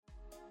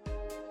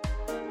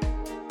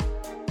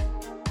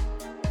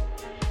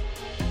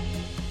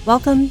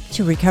Welcome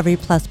to Recovery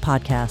Plus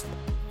Podcast.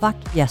 Fuck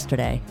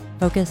yesterday.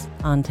 Focus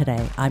on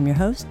today. I'm your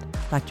host,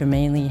 Dr.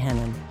 May-Lee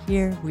Hennon.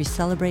 Here, we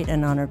celebrate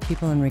and honor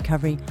people in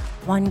recovery,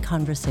 one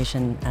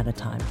conversation at a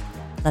time.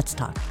 Let's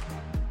talk.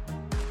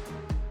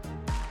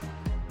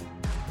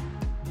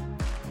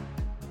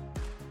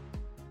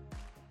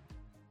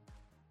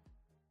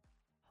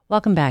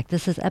 Welcome back.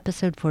 This is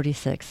episode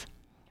 46.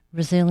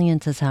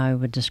 Resilience is how I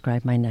would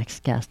describe my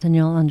next guest, and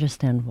you'll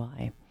understand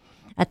why.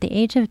 At the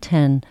age of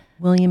 10,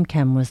 William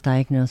Kemm was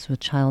diagnosed with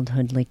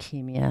childhood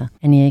leukemia,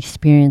 and he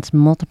experienced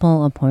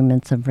multiple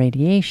appointments of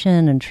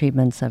radiation and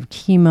treatments of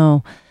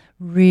chemo,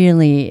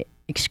 really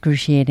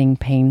excruciating,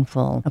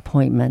 painful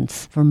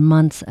appointments for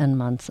months and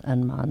months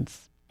and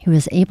months. He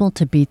was able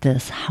to beat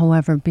this.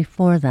 However,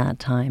 before that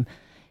time,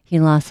 he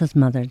lost his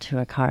mother to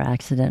a car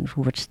accident,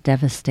 which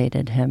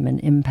devastated him and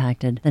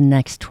impacted the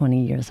next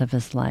 20 years of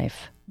his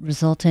life,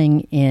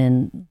 resulting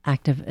in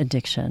active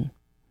addiction.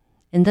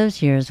 In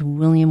those years,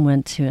 William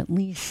went to at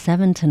least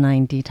 7 to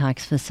 9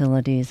 detox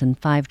facilities and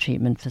 5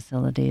 treatment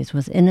facilities,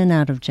 was in and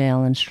out of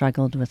jail, and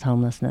struggled with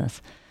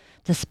homelessness.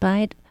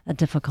 Despite a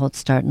difficult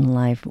start in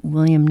life,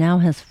 William now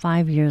has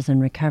 5 years in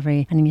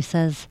recovery, and he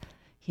says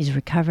he's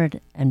recovered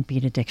and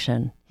beat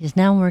addiction. He's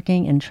now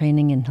working and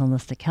training in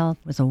holistic health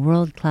with a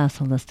world-class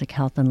holistic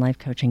health and life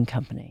coaching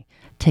company.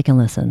 Take a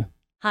listen.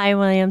 Hi,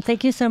 William.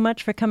 Thank you so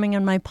much for coming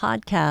on my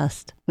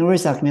podcast. No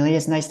worries, Dr. Millie.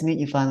 It's nice to meet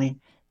you finally.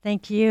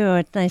 Thank you.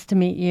 It's nice to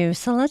meet you.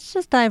 So let's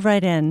just dive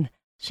right in.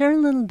 Share a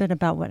little bit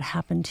about what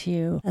happened to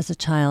you as a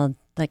child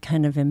that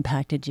kind of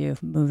impacted you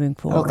moving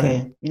forward.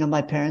 Okay.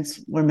 My parents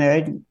were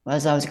married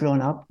as I was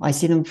growing up. I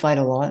see them fight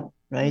a lot,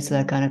 right? So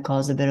that kind of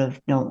caused a bit of,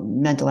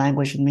 mental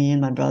anguish with me and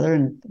my brother.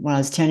 And when I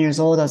was 10 years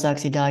old, I was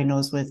actually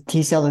diagnosed with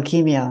T-cell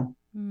leukemia.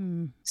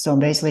 So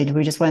basically,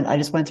 I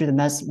just went through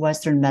the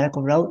Western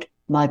medical route.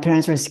 My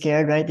parents were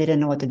scared, right? They didn't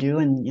know what to do.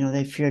 And,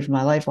 they feared for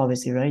my life,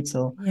 obviously, right?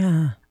 So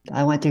yeah.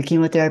 I went through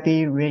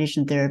chemotherapy,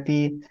 radiation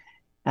therapy,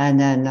 and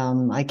then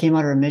I came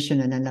out of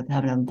remission and ended up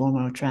having a bone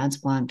marrow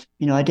transplant.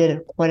 I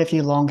did quite a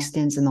few long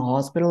stints in the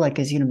hospital. Like,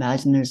 as you can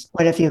imagine, there's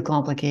quite a few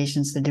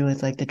complications to do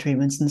with like the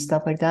treatments and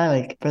stuff like that.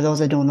 Like, for those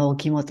that don't know,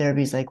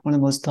 chemotherapy is like one of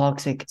the most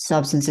toxic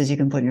substances you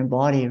can put in your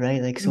body,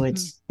 right? Like, so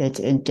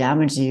it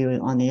damages you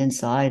on the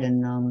inside.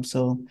 And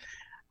so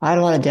I had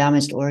a lot of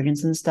damaged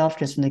organs and stuff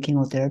just from the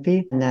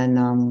chemotherapy. And then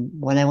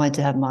when I went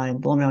to have my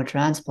bone marrow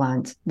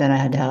transplant, then I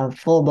had to have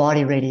full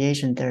body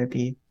radiation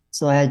therapy.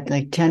 So I had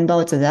like 10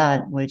 bouts of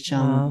that, which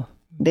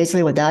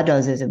basically what that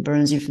does is it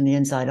burns you from the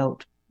inside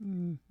out.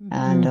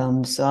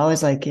 And so I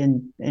was like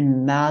in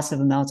massive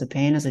amounts of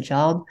pain as a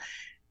child.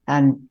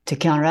 And to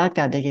counteract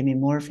that, they gave me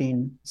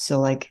morphine. So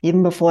like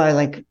even before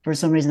for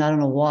some reason, I don't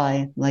know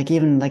why,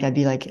 I'd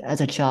be like,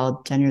 as a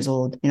child, 10 years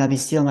old, I'd be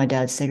stealing my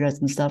dad's cigarettes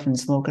and stuff and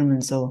smoking them.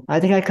 And so I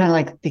think I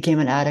kind of became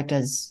an addict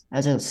as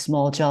a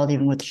small child,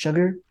 even with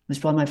sugar. It was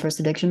probably my first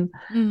addiction.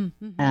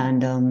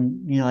 And,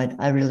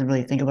 I really,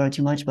 really think about it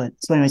too much. But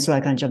so anyway, so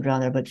I kind of jumped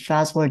around there. But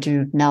fast forward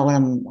to now when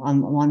I'm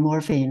on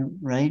morphine,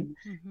 right?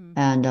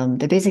 And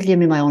they basically give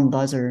me my own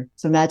buzzer.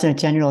 So imagine a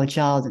 10-year-old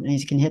child and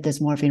he can hit this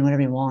morphine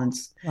whenever he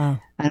wants. Wow.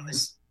 And it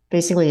was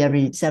basically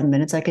every 7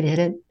 minutes I could hit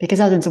it because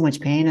I was in so much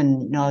pain.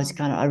 And,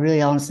 I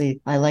really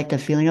honestly, I liked the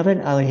feeling of it.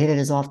 I would hit it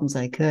as often as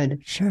I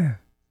could. Sure.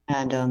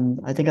 And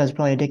I think I was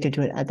probably addicted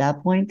to it at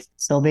that point.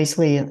 So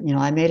basically,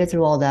 I made it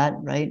through all that,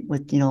 right?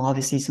 With,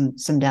 obviously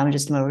some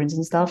damages to my organs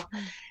and stuff.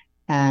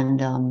 And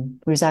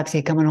we was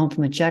actually coming home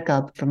from a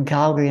checkup from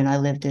Calgary, and I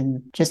lived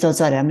in just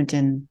outside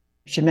Edmonton.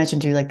 She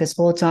mentioned to you, like, this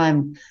whole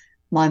time,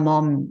 my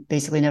mom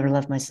basically never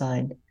left my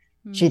side.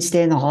 She'd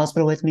stay in the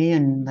hospital with me,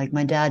 and like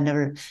my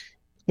dad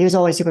he was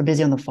always super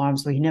busy on the farm,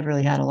 so he never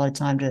really had a lot of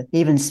time to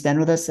even spend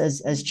with us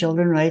as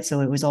children, right?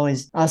 So it was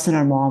always us and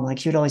our mom. Like,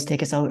 she would always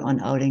take us out on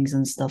outings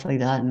and stuff like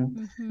that.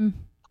 And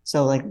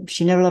so like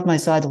she never left my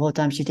side the whole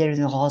time. She did it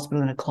in the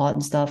hospital in a cot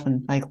and stuff.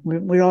 And like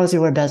we obviously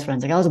were best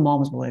friends. Like, I was a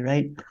mama's boy,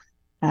 right?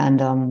 And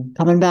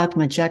coming back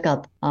from a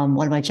checkup,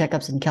 one of my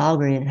checkups in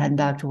Calgary and heading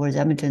back towards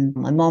Edmonton,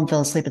 my mom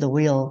fell asleep at the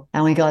wheel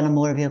and we got in a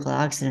motor vehicle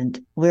accident.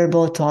 We were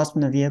both tossed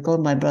from the vehicle.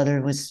 My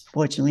brother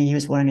fortunately, he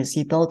was wearing a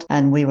seatbelt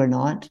and we were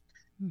not.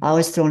 I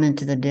was thrown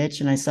into the ditch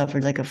and I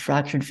suffered like a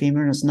fractured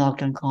femur and was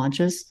knocked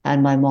unconscious.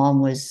 And my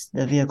mom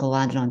the vehicle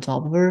landed on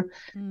top of her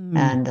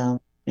and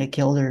it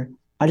killed her.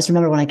 I just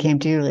remember when I came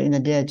to in the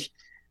ditch,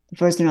 the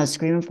first thing I was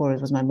screaming for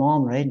was my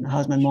mom, right?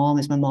 How's my mom?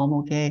 Is my mom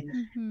okay?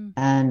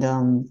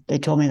 And they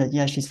told me that,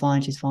 yeah, she's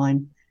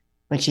fine.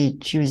 But she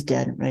was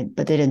dead, right?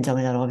 But they didn't tell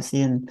me that,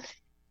 obviously. And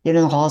even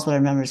in the hospital, I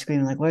remember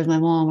screaming like, where's my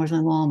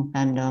mom?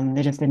 And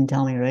they just didn't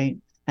tell me, right?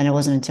 And it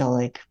wasn't until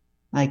like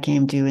I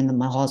came to in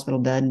my hospital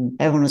bed and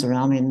everyone was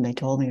around me and they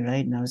told me,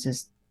 right? And I was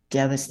just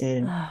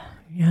devastated.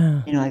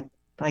 Yeah.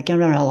 I can't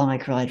remember how long I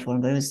cried for,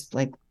 but it was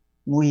like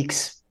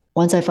weeks.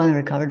 Once I finally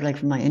recovered, like,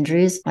 from my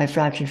injuries, my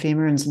fractured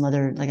femur and some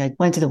other, like, I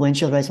went to the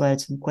windshield, right? So I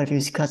had quite a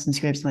few cuts and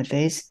scrapes to my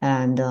face.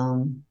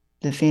 And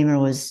the femur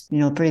was,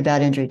 pretty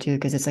bad injury too,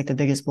 because it's like the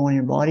biggest bone in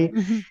your body.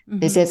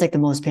 They say it's like the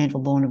most painful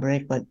bone to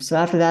break. But so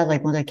after that,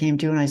 like once I came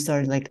to and I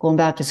started like going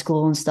back to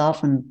school and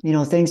stuff, and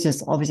things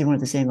just obviously weren't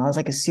the same. I was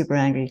like a super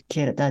angry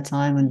kid at that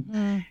time,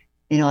 and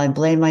I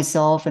blamed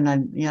myself, and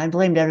I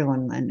blamed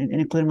everyone, and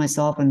including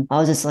myself, and I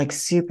was just like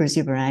super,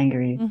 super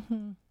angry.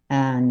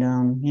 And,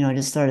 I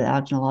just started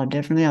acting a lot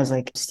differently. I was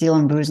like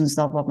stealing booze and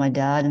stuff off my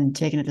dad and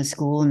taking it to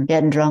school and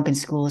getting drunk in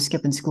school,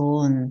 skipping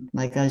school. And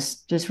like, I was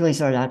just really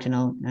started acting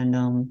out.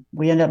 And,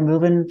 we ended up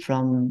moving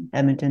from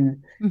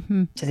Edmonton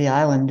to the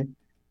island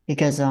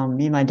because,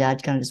 me and my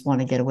dad kind of just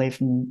wanted to get away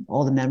from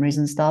all the memories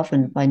and stuff.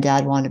 And my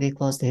dad wanted to be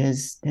close to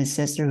his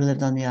sister who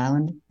lived on the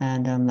island.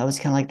 And, that was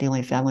kind of like the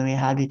only family we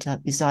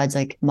had besides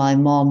like my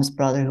mom's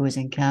brother who was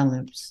in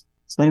Kamloops.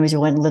 So anyways, we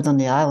went and lived on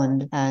the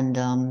island, and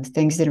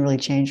things didn't really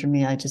change for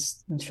me. I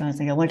was trying to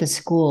think. I went to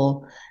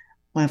school.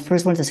 When I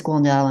first went to school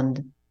on the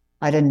island,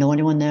 I didn't know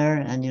anyone there,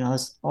 and I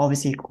was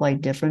obviously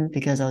quite different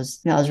because I was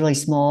really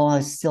small. I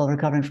was still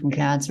recovering from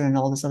cancer and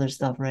all this other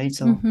stuff, right?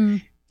 So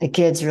the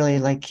kids really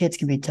like kids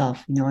can be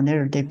tough,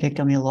 and they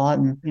picked on me a lot.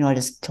 And I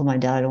just told my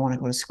dad I don't want to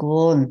go to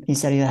school, and he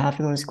said you have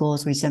to go to school,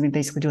 so he sent me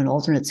basically to an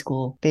alternate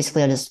school.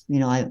 Basically, I just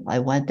I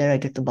went there, I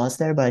took the bus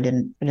there, but I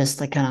didn't. I just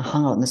like kind of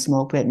hung out in the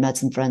smoke pit, met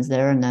some friends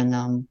there, and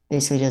then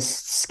basically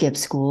just skipped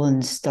school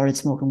and started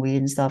smoking weed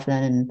and stuff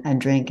then, and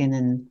drinking,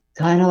 and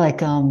kind of like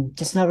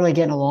just not really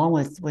getting along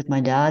with my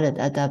dad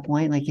at that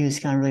point. Like he was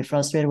kind of really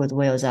frustrated with the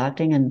way I was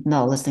acting and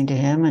not listening to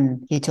him,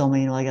 and he told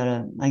me I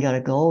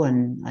gotta go.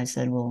 And I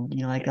said, well,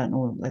 I got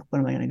no, like,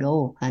 where am I gonna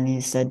go? And he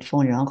said,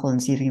 phone your uncle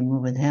and see if you can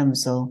move with him.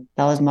 So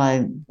that was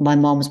my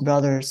mom's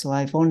brother, so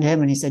I phoned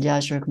him and he said, yeah,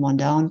 sure, come on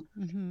down.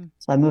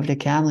 So I moved to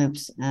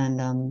Kamloops,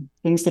 and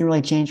things didn't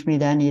really change for me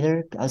then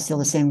either. I was still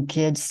the same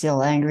kid,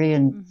 still angry,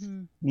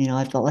 and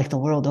I felt like the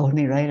world owed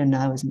me, right? And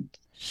I was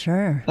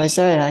Sure. I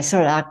started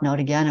acting out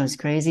again. It was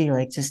crazy.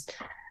 Like just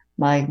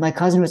my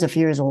cousin was a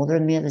few years older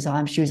than me at the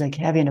time. She was like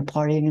heavy into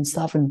partying and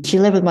stuff. And she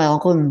lived with my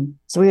uncle, and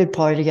so we would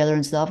party together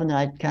and stuff. And then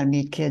I'd kind of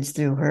meet kids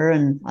through her.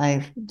 And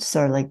I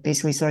started like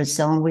basically started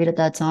selling weed at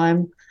that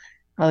time.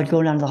 I would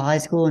go down to the high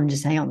school and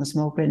just hang out in the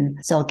smoke pit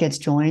and sell kids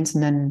joints.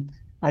 And then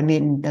I'd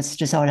meet, and that's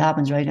just how it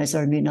happens, right? And I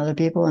started meeting other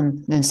people,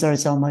 and then started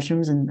selling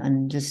mushrooms, and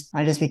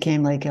I just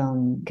became like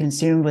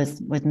consumed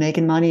with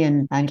making money,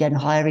 and getting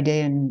high every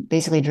day and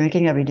basically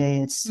drinking every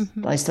day.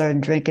 I started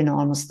drinking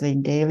almost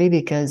like daily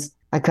because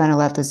I kind of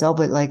left this out,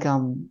 but like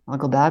I'll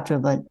go back to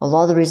it. But a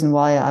lot of the reason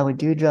why I would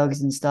do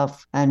drugs and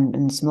stuff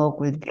and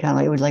smoke would kind of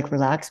like it would like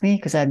relax me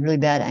because I had really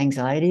bad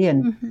anxiety,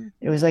 and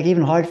it was like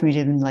even hard for me to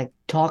even like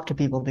talk to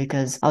people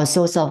because I was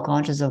so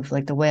self-conscious of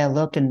like the way I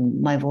looked,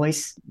 and my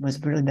voice was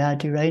really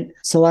bad too, right?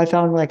 So I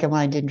found like when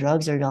I did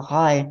drugs or got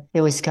high,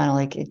 it kind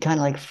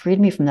of like freed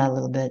me from that a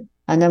little bit.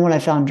 And then when I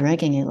found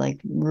drinking, it like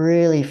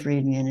really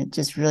freed me, and it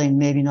just really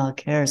made me not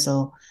care.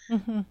 So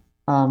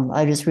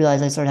I just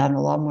realized I started having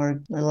a lot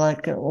more,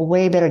 like a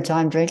way better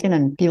time drinking,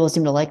 and people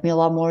seem to like me a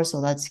lot more.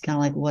 So that's kind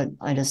of like what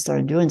I just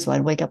started doing. So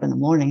I'd wake up in the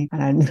morning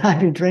and I'd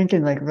be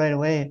drinking like right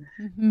away.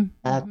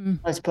 I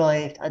was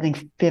probably, I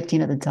think,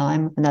 15 at the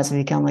time, and that's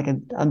become like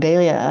a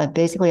daily,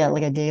 basically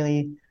like a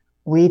daily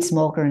weed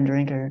smoker and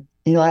drinker.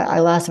 I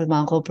lasted with my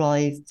uncle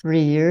probably 3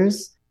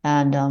 years,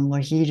 and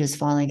where he just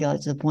finally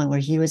got to the point where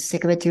he was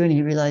sick of it too, and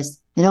he realized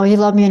he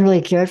loved me and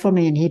really cared for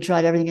me, and he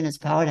tried everything in his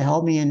power to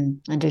help me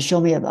and to show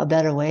me a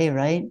better way,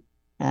 right?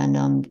 And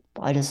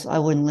I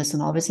wouldn't listen,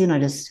 obviously, and I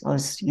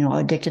was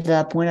addicted to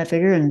that point, I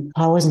figured, and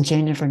I wasn't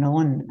changing for no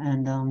one.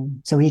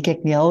 And so he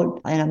kicked me out.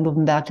 I ended up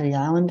moving back to the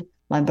island.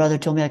 My brother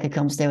told me I could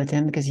come stay with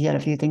him because he had a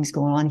few things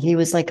going on. He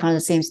was like kind of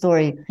the same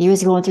story. He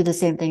was going through the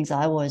same things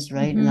I was,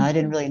 right? And I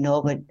didn't really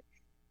know, but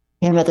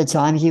him at the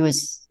time, he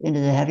was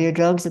into the heavier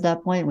drugs at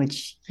that point,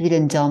 which he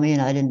didn't tell me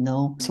and I didn't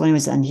know. So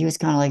anyways, and he was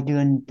kind of like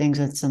doing things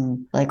with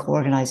some like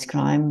organized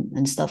crime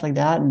and stuff like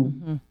that.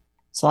 And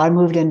so I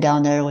moved in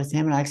down there with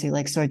him, and I actually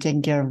like started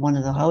taking care of one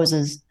of the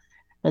houses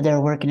that they were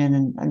working in.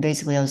 And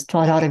basically I was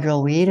taught how to grow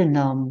weed, and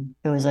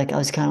it was like I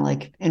was kind of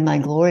like in my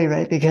glory,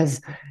 right?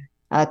 Because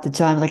at the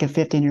time, like a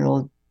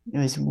 15-year-old, it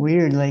was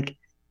weird. Like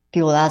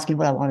people would ask me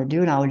what I want to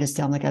do, and I would just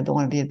tell them like I don't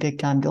want to be a big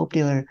time dope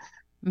dealer.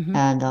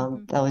 And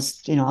that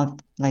was,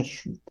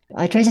 like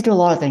I trace it to a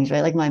lot of things,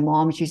 right? Like my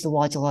mom, she used to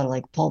watch a lot of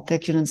like Pulp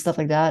Fiction and stuff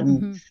like that.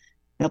 And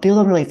people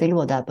don't really think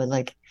about that, but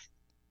like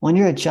when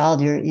you're a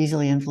child, you're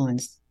easily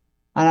influenced.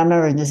 And I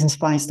remember, this is a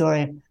funny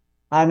story.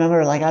 I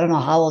remember, like, I don't know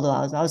how old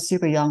I was. I was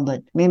super young,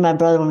 but me and my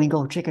brother, when we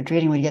go trick or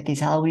treating, we'd get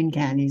these Halloween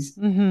candies,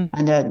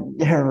 and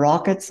they're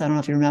rockets. I don't know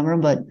if you remember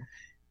them, but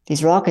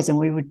these rockets, and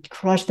we would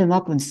crush them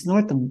up and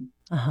snort them.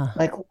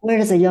 Like, where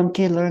does a young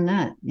kid learn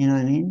that? You know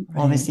what I mean?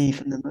 Right. Obviously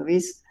from the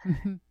movies.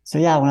 So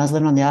yeah, when I was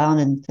living on the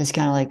island and just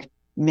kind of like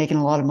making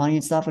a lot of money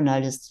and stuff, and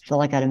I just felt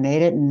like I'd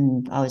made it,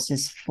 and I was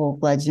just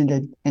full-fledged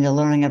into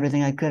learning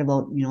everything I could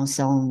about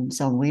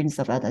selling weed and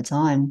stuff at that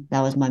time.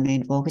 That was my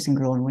main focus in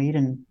growing weed,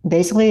 and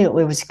basically it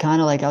was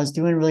kind of like I was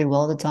doing really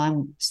well at the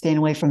time, staying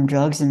away from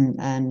drugs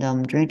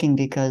and drinking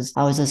because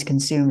I was just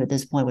consumed at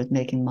this point with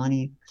making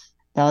money.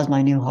 that was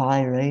my new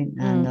high, right?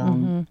 And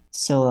Mm-hmm.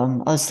 so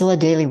I was still a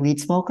daily weed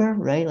smoker,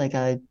 right? Like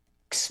I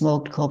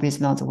smoked copious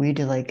amounts of weed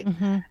to like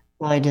Mm-hmm.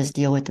 probably just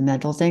deal with the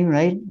mental thing,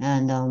 right?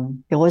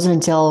 And it wasn't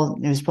until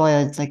it was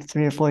probably like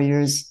 3 or 4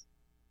 years.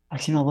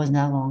 Actually, no, it wasn't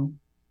that long.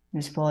 It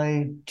was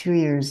probably 2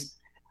 years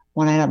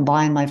when I ended up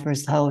buying my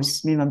first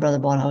house. Me and my brother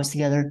bought a house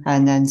together.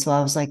 And then so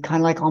I was like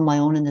kind of like on my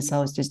own in this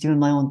house, just doing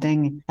my own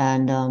thing.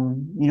 And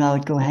I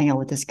would go hang out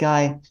with this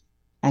guy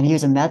and he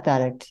was a meth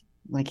addict.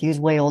 Like he was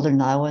way older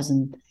than I was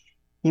and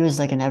he was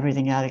like an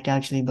everything addict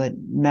actually, but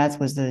meth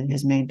was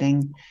his main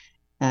thing.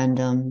 And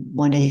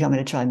one day he got me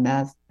to try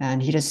meth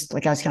and he just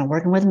like I was kind of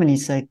working with him and he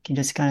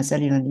just kind of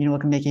said,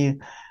 what can make you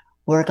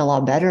work a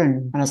lot better.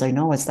 And I was like,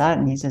 no, what's that?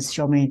 And he just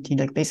showed me, he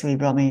like basically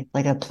brought me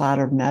like a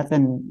platter of meth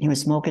and he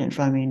was smoking it in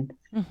front of me.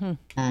 Mm-hmm.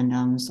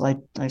 And so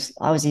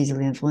I was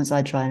easily influenced.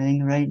 I'd try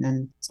anything, right?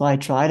 And so I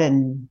tried it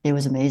and it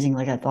was amazing.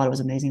 Like I thought it was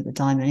amazing at the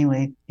time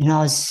anyway. It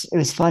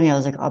was funny. I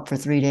was like up for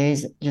 3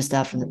 days just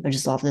off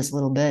this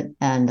little bit.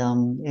 And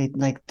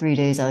like 3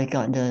 days I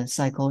got into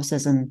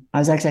psychosis and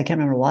I can't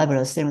remember why, but I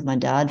was staying with my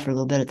dad for a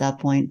little bit at that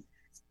point.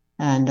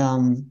 And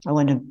I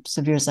went to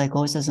severe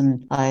psychosis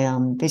and I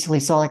basically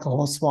saw like a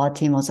whole SWAT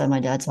team outside my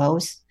dad's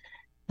house.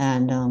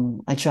 And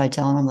I tried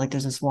telling him like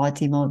there's a SWAT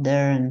team out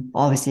there, and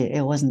obviously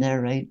it wasn't there,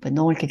 right? But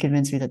no one could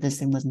convince me that this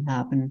thing wasn't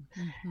happening.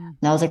 Mm-hmm.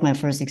 That was like my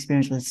first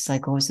experience with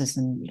psychosis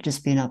and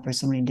just being up for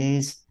so many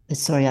days.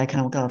 Sorry, I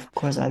kind of got off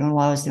course. I don't know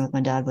why I was staying with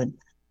my dad, but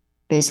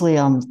basically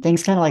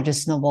things kind of like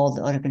just snowballed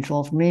out of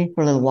control for me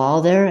for a little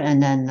while there.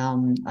 And then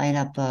I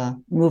ended up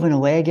moving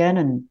away again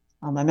and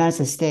I managed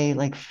to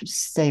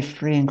stay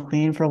free and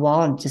clean for a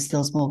while and just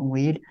still smoking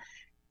weed.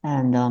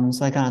 And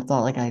so I kind of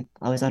thought like I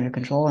was under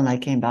control and I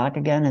came back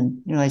again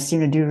and I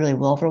seemed to do really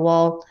well for a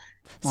while.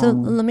 So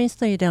Um, let me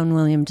slow you down,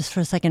 William, just for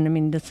a second. I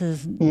mean,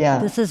 yeah,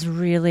 this is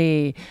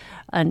really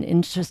a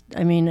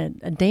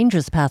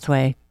dangerous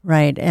pathway,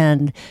 right?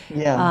 And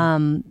yeah,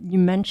 you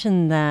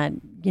mentioned that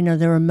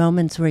there were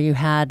moments where you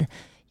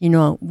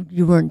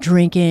weren't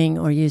drinking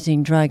or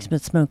using drugs,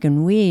 but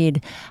smoking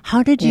weed.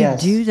 How did you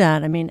do yes,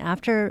 that? I mean,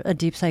 after a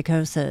deep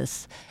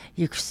psychosis,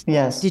 you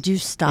yes. did you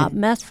stop It,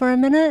 meth for a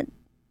minute?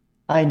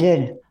 I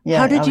did.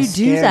 How Yeah, I did you was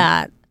do scared.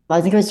 that?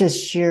 I think it was just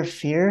sheer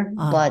fear,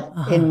 but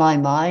in Uh-huh. my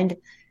mind,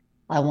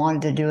 I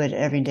wanted to do it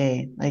every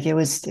day. Like it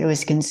was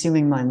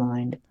consuming my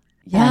mind.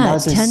 And Yeah, I it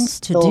was tends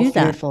just to so do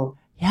that. fearful.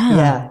 Yeah,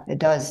 Yeah, it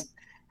does.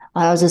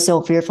 I was just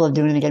so fearful of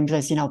doing it again because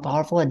I seen how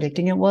powerful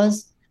addicting it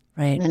was.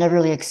 right. And I never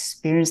really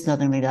experienced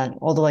nothing like that.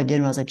 Although I did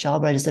when I was a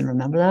child, but I just didn't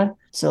remember that.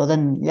 So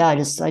then, yeah,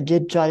 I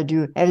did try to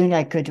do everything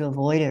I could to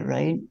avoid it,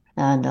 right?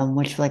 And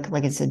which like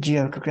it's a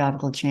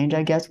geographical change,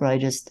 I guess, where I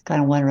just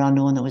kind of went around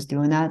no one that was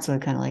doing that. So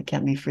it kind of like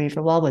kept me free for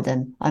a while. But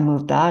then I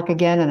moved back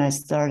again and I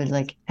started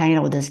like hanging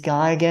out with this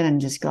guy again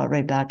and just got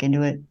right back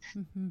into it.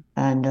 Hmm.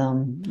 And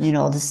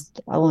I'll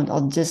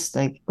just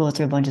like go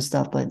through a bunch of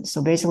stuff. But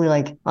so basically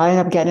like I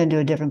ended up getting into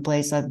a different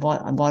place. I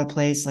bought a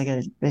place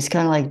it's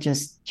kind of like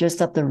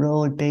just up the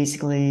road,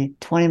 basically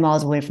 20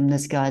 miles away from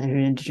this guy who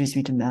introduced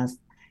me to meth.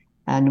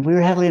 And we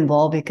were heavily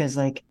involved because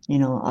I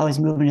was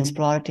moving his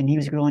product and he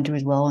was growing too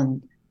as well.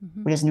 And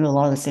Hmm. we just knew a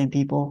lot of the same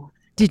people.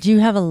 Did you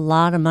have a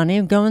lot of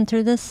money going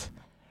through this?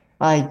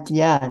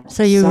 Yeah,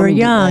 So you were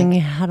young,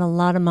 you had a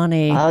lot of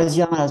money. I was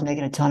young and I was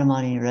making a ton of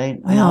money, right?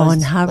 And I Wow,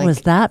 and was how was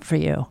like, that for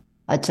you?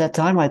 at that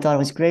time, I thought it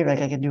was great. Like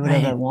I could do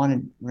whatever I Right.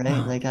 wanted,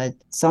 right? Oh, Like I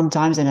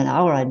sometimes in an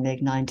hour I'd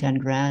make 9, 10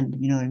 grand.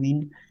 You know what I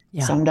mean?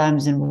 yeah,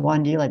 Sometimes in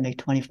one deal I'd make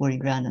 20, 40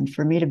 grand. And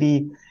for me to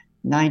be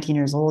 19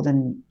 years old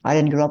and I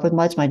didn't grow up with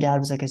much, my dad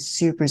was like a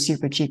super,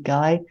 super cheap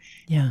guy.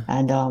 yeah.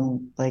 And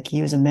like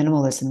he was a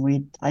minimalist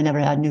and I never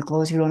had new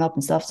clothes growing up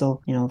and stuff.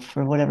 So,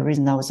 for whatever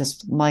reason, that was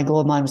just my goal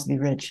of mine was to be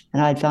rich.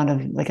 And I'd found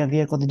a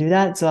vehicle to do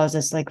that. So I was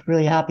just like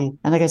really happy.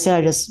 And like I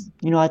said,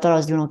 I thought I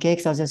was doing okay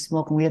because I was just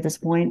smoking weed at this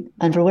point.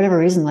 And for whatever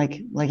reason,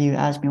 like you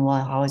asked me how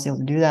I was able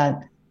to do that,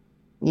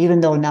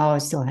 even though now I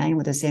was still hanging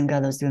with the same guy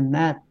that was doing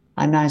meth,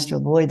 I managed to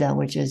avoid that,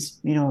 which is,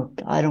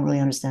 I don't really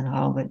understand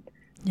how, but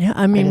Yeah,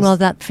 I I mean, well, just,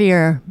 that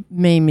fear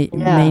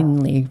yeah,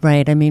 mainly,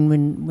 right? I mean,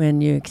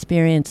 when you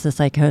experience the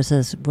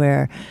psychosis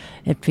where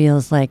it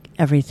feels like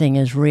everything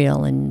is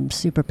real and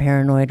super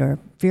paranoid or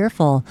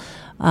fearful,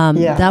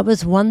 yeah, that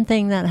was one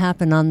thing that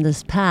happened on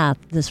this path,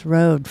 this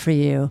road for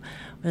you,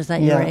 was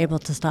that you were yeah, able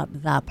to stop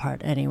that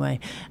part anyway.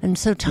 And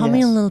so, tell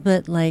me a yes. little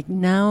bit, like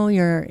now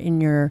you're in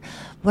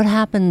what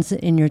happens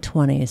in your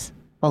 20s?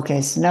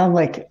 Okay, so now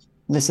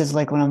this is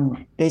like when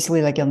I'm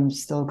basically like I'm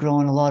still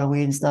growing a lot of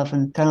weed and stuff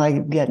and kind of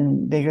like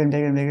getting bigger and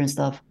bigger and bigger and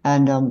stuff.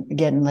 And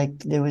getting like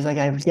there was like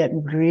I was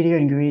getting greedier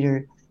and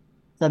greedier.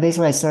 So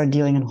basically I started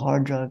dealing in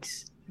hard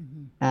drugs.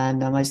 Hmm.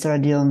 And I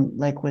started dealing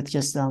like with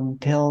just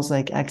pills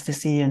like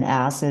ecstasy and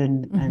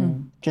acid Hmm.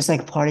 and just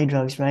like party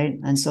drugs, right?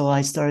 And so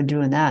I started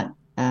doing that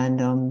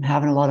and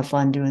having a lot of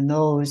fun doing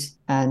those.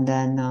 And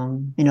then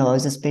I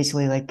was just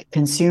basically like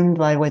consumed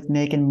by with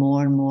making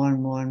more and more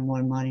and more and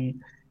more money.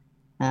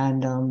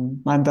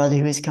 And my brother,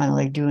 he was kind of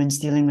like doing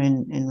stealing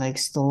in like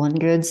stolen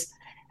goods.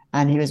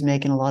 and he was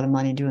making a lot of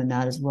money doing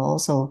that as well.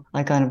 So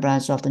I kind of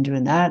branched off into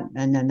doing that,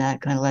 and then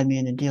that kind of led me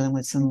into dealing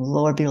with some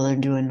lower people that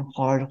are doing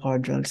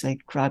hard drugs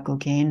like crack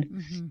cocaine.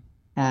 Mm-hmm.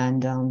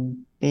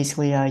 And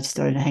basically, I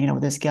started hanging out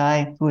with this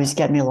guy who was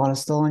getting me a lot of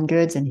stolen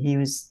goods, and he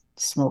was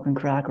smoking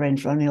crack right in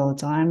front of me all the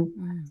time.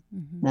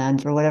 Mm-hmm.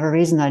 And for whatever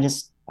reason,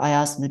 I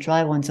asked him to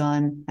try one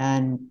time,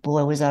 and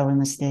boy, was that a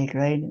mistake,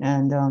 right?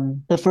 And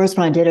the first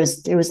one I did,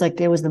 it was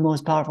the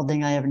most powerful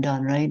thing I ever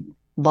done, right?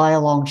 By a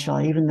long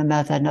shot. Even the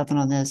meth had nothing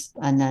on this.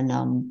 And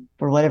then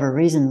for whatever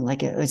reason,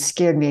 like it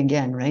scared me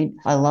again, right?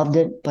 I loved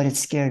it, but it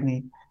scared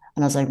me.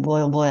 And I was like,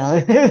 boy, oh boy,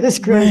 it was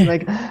crazy.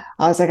 Right. Like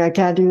I was like, I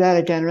can't do that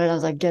again, right? I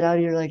was like, get out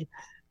of here. Like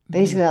Mm-hmm.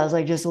 basically, I was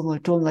like, just told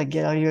him like,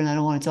 get out of here, and I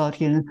don't want to talk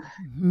to you.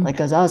 Mm-hmm. Like,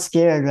 cause I was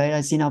scared, right?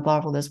 I seen how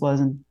powerful this was,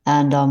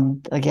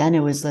 and again,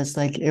 it was just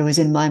like it was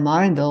in my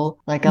mind though.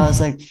 Like I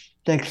was like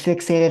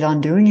fixated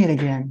on doing it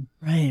again,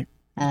 Right. It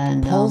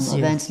and pulls you.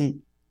 eventually,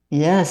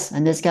 yes.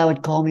 And this guy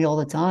would call me all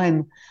the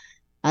time,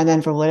 and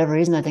then for whatever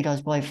reason, I think I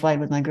was probably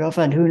fighting with my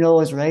girlfriend. Who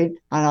knows, right?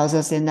 And I was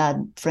just in that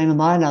frame of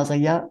mind. I was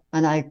like, yeah,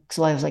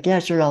 so I was like, yeah,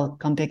 sure, I'll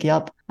come pick you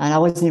up. And I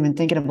wasn't even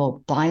thinking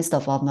about buying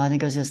stuff off him. I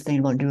think I was just thinking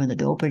about doing the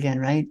dope again,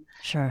 right?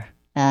 Sure.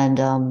 And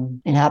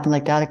it happened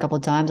like that a couple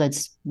of times.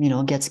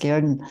 I'd get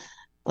scared, and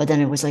but then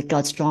it was like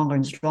got stronger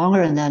and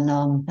stronger, and then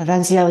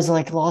eventually I was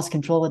like lost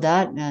control with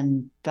that.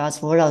 And fast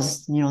forward, I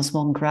was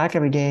smoking crack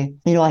every day.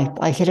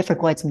 I hit it for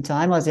quite some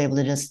time. I was able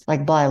to just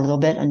like buy a little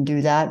bit and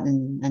do that,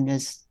 and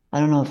just I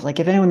don't know if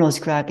anyone knows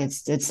crack,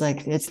 it's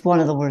like it's one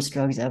of the worst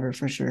drugs ever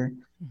for sure.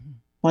 Mm-hmm.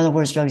 One of the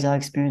worst drugs I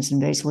experienced,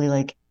 and basically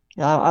like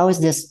I was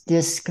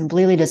this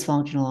completely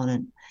dysfunctional on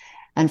it.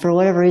 And for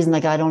whatever reason,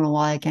 like I don't know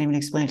why, I can't even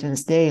explain it to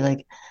this day.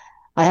 Like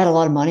I had a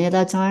lot of money at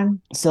that time.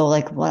 So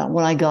like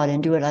when I got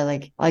into it,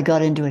 I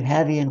got into it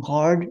heavy and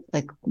hard,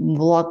 like a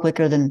lot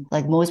quicker than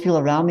like most people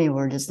around me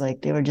were just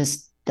like, they were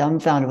just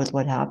dumbfounded with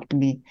what happened to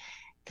me.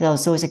 Because I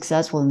was so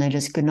successful and they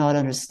just could not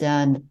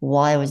understand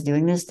why I was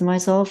doing this to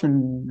myself.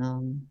 And,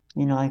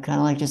 I kind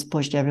of like just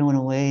pushed everyone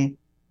away.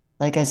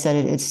 Like I said,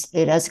 it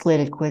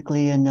escalated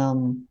quickly, and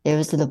it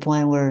was to the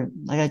point where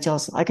like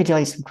I could tell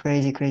you some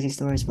crazy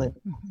stories, but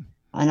Mm-hmm.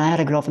 and I had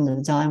a girlfriend at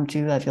the time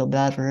too. I feel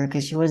bad for her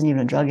because she wasn't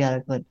even a drug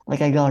addict, but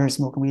like I got her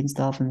smoking weed and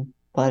stuff, and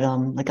but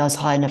like I was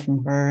hiding it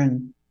from her,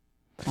 and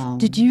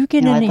Did you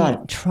get I any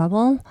thought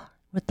trouble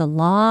with the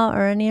law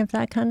or any of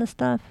that kind of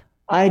stuff?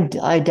 I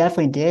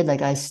definitely did.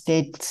 Like I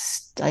stayed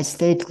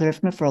clear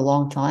from it for a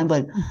long time,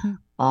 but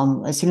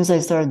Mm-hmm. as soon as I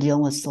started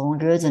dealing with stolen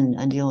goods and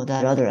dealing with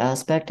that other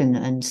aspect,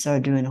 and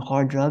started doing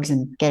hard drugs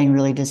and getting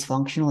really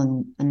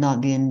dysfunctional, and not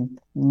being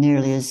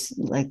nearly as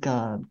like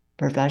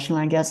professional,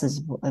 I guess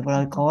is what I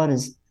would call it,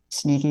 is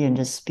sneaky and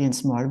just being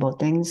smart about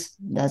things.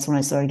 That's when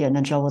I started getting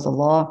in trouble with the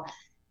law.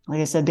 Like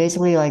I said,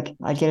 basically, like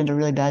I'd get into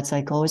really bad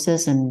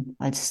psychosis, and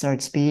I'd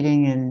start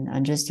speeding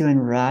and just doing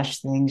rash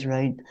things,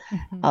 right?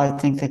 Mm-hmm. I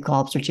would think the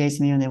cops were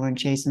chasing me when they weren't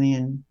chasing me,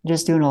 and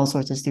just doing all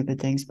sorts of stupid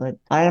things. But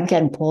I ended up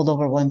getting pulled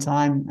over one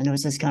time, and it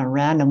was just kind of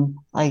random.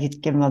 I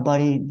had given my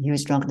buddy, he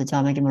was drunk at the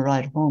time, I gave him a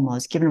ride home. I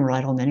was giving him a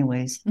ride home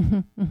anyways.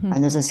 Mm-hmm. Mm-hmm.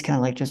 And this is kind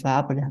of like just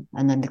happened.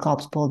 And then the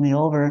cops pulled me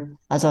over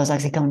as I was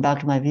actually coming back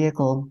to my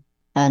vehicle.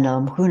 And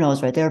who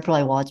knows, right? They were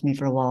probably watching me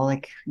for a while.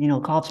 Like,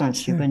 cops aren't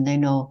stupid, Sure. and they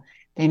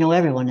know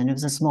everyone. And it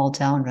was a small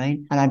town, right?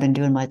 And I've been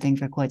doing my thing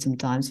for quite some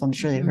time, so I'm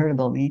sure they Mm-hmm. heard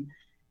about me.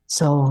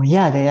 So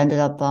yeah, they ended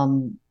up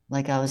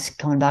like I was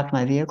coming back to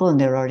my vehicle, and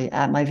they were already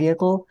at my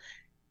vehicle,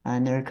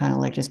 and they're kind of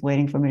like just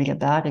waiting for me to get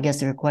back. I guess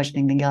they were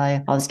questioning the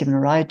guy I was giving a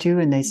ride to,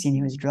 and they seen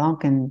he was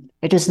drunk, and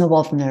it just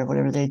snowballed from there.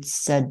 Whatever they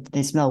said,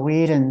 they smelled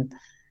weed, and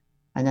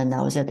then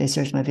that was it. They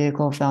searched my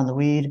vehicle, found the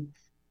weed,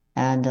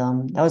 and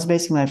that was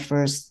basically my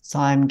first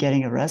time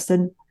getting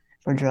arrested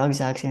for drugs.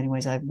 Actually,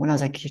 anyways, when I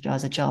was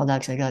a child,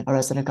 actually, I got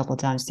arrested a couple of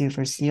times too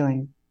for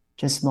stealing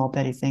just small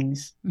petty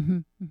things. Mm-hmm.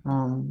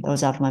 Mm-hmm. That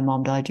was after my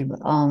mom died too, but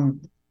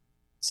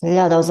so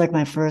yeah, that was like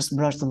my first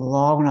brush to the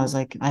law when I was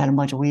like I had a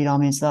bunch of weed on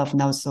me and stuff, and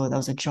that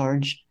was a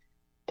charge.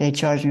 They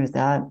charged me with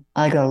that.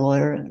 I got a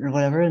lawyer or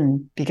whatever,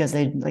 and because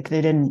they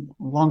didn't.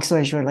 Long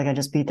story short, like I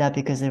just beat that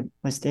because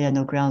they had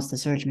no grounds to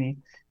search me.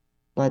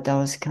 But that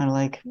was kind of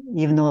like,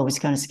 even though it was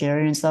kind of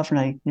scary and stuff, and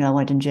I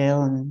went in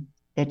jail, and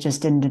it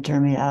just didn't deter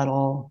me at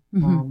all.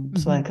 Mm-hmm.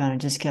 So Mm-hmm. I kind of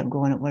just kept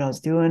going at what I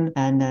was doing,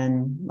 and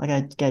then like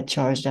I'd get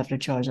charged after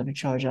charge after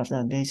charge after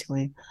that,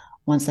 basically.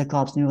 Once the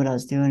cops knew what I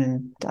was doing,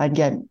 and I'd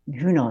get,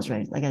 who knows,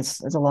 right? Like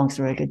it's a long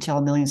story. I could tell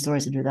a million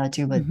stories to do that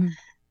too, but Mm-hmm.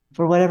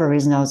 for whatever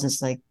reason, I was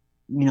just like,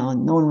 no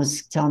one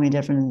was telling me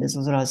different, and this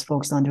was what I was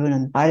focused on doing,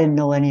 and I didn't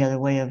know any other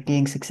way of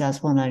being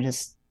successful, and I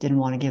just didn't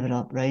want to give it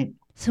up, right?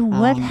 So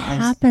what I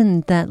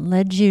happened that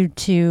led you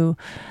to,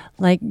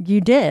 like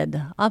you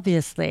did,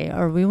 obviously,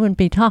 or we wouldn't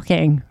be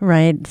talking,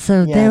 right?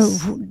 So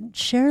Yes.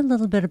 share a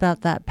little bit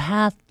about that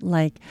path.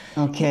 Like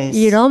Okay.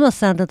 it almost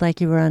sounded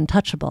like you were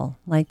untouchable.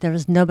 Like there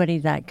was nobody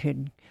that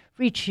could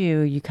reach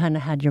you. You kind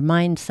of had your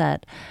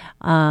mindset.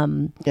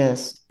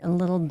 Yes. A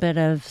little bit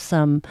of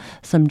some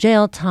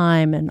jail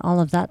time and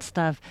all of that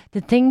stuff.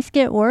 Did things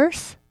get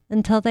worse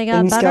until they got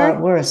Things better?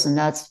 got worse, and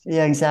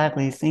yeah,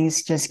 exactly.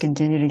 Things just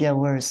continue to get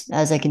worse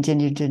as I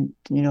continued to,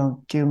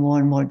 do more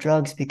and more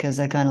drugs because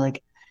I kind of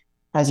like,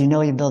 as you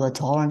know, you build a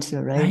tolerance to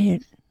it, right?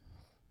 Right.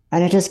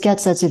 And it just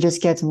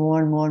gets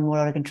more and more and more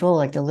out of control.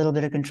 Like the little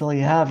bit of control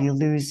you have, you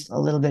lose a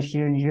little bit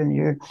here and here and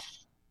here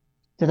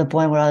to the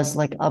point where I was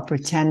like up for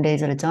 10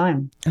 days at a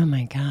time. Oh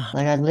my God.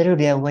 Like I'd literally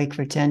be awake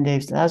for 10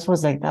 days. That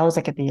was like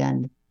at the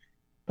end.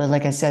 But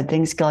like I said,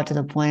 things got to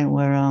the point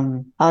where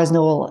I was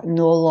no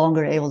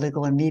longer able to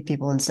go and meet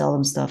people and sell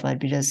them stuff. I'd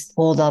be just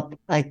holed up.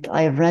 Like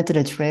I rented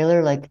a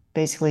trailer, like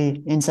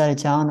basically inside of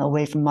town,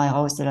 away from my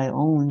house that I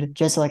owned,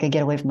 just so I could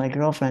get away from my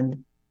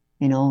girlfriend,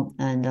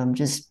 and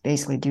just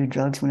basically do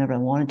drugs whenever I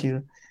wanted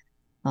to.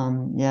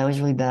 Yeah, it was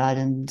really bad.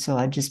 And so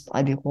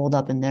I'd be holed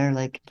up in there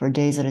like for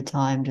days at a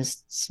time,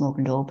 just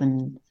smoking dope.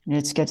 And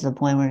it's get to the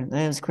point where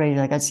it was crazy.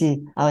 Like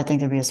I would think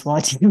there'd be a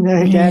SWAT team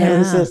there again. It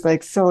was Yeah. just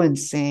like so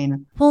insane.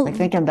 Like Well,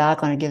 thinking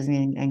back on it gives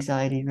me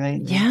anxiety, right?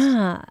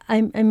 yeah.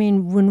 I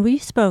mean, when we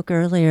spoke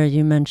earlier,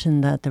 you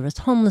mentioned that there was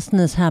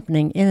homelessness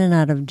happening in and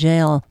out of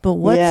jail. But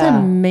what's Yeah,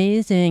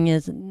 amazing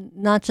is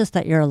not just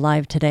that you're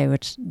alive today,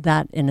 which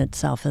that in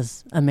itself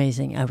is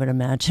amazing, I would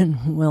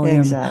imagine, William,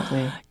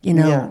 exactly.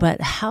 Yeah. but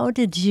how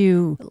did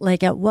you,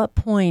 like, at what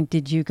point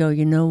did you go,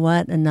 you know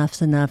what,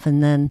 enough's enough?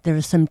 And then there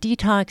was some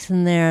detox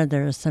in there,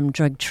 there was some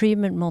drug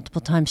treatment multiple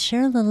times.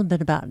 Share a little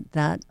bit about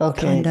that kind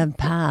Okay. of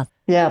path.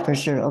 Yeah, for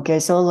sure. Okay,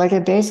 so like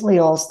it basically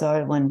all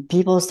started when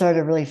people started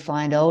to really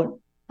find out.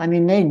 I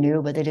mean, they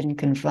knew, but they didn't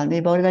confront me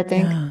about it, I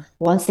think. Yeah.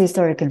 Once they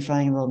started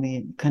confronting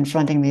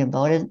me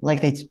about it,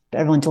 like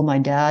everyone told my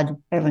dad,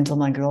 everyone told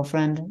my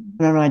girlfriend. I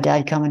remember my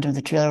dad coming to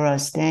the trailer where I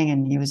was staying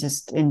and he was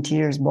just in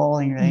tears,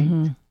 bawling, right?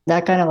 Mm-hmm.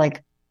 That kind of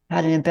like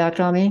had an impact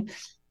on me.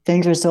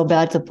 Things were so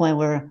bad to the point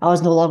where I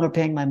was no longer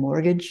paying my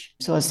mortgage.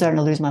 So I was starting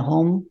to lose my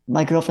home.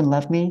 My girlfriend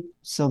left me.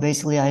 So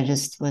basically, I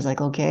just was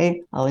like,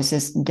 okay, I was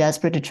just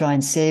desperate to try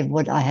and save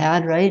what I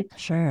had, right?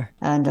 Sure.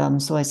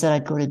 And so I said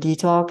I'd go to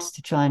detox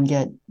to try and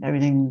get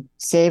everything,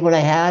 save what I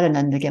had, and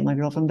then to get my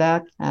girlfriend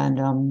back.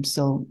 And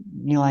so,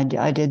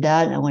 I did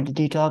that. I went to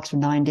detox for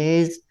 9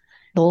 days.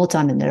 The whole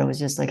time in there was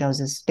just like I was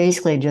just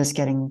basically just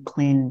getting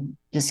clean,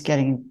 just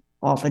getting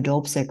off a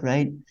dope sick,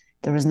 right?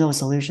 There was no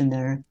solution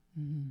there.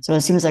 Mm-hmm. So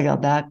as soon as I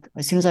got out,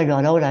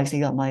 I actually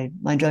got my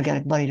drug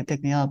addict buddy to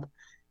pick me up.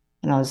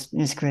 And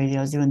it's crazy.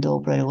 I was doing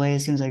dope right away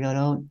as soon as I got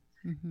out.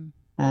 Mm-hmm.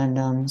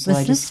 And so I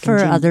Was this just for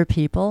continued. other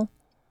people?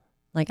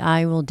 Like,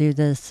 I will do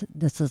this.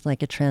 This is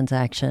like a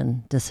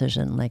transaction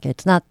decision. Like,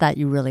 it's not that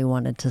you really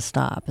wanted to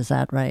stop. Is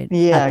that right?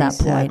 Yeah, At that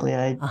point? exactly.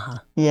 Uh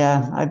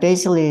huh. I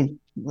basically,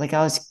 like,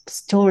 I was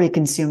totally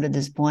consumed at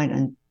this point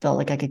and felt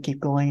like I could keep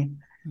going.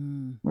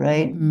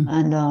 Right. Mm-hmm.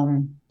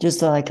 And just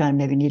thought I kind of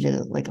maybe needed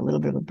like a little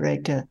bit of a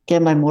break to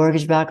get my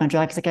mortgage back on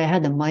track. Cause like I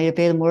had the money to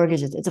pay the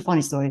mortgage. It's a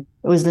funny story.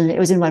 It was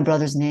in my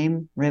brother's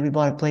name, right? We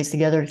bought a place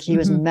together. He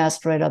was Mm-hmm.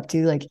 messed right up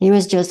too. Like he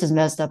was just as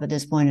messed up at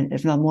this point,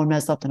 if not more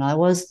messed up than I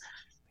was.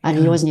 And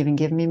he Yeah. wasn't even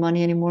giving me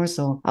money anymore.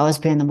 So I was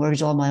paying the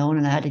mortgage all on my own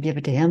and I had to give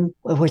it to him,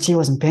 which he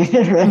wasn't paying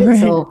it, right? Right.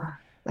 So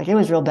like it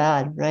was real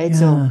bad, right?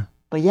 So, Yeah.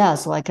 but yeah,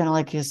 so I kind of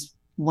like just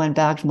went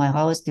back to my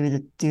house, do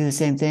the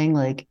same thing,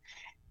 like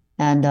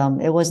and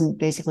it wasn't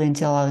basically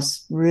until I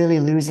was really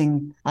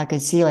losing, I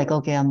could see like,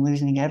 okay, I'm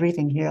losing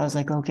everything here. I was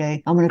like,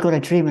 okay, I'm going to go to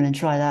treatment and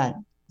try that.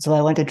 So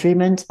I went to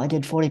treatment. I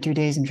did 42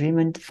 days in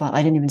treatment.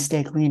 I didn't even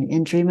stay clean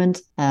in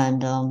treatment.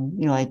 And,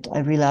 I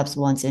relapsed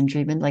once in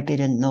treatment. Like they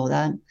didn't know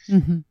that.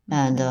 Mm-hmm.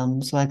 And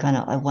Mm-hmm. so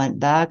I went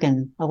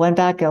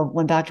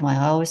back to my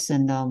house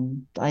and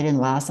I didn't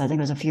last. I think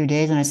it was a few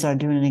days and I started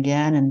doing it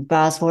again. And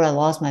fast forward, I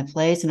lost my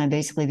place and I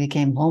basically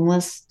became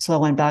homeless. So I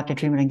went back to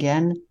treatment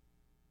again.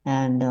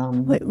 And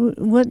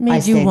What I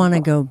made you stayed want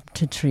to go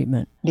to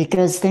treatment?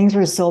 because things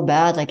were so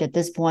bad. Like at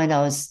this point,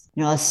 I was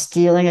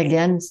stealing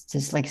again,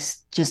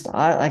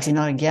 actually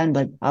not again,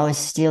 but I was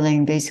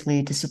stealing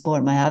basically to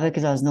support my habit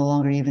because I was no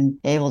longer even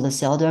able to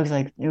sell drugs.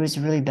 Like it was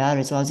really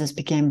bad. So I just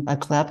became a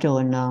klepto.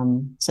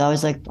 And so I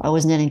was like, I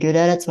wasn't any good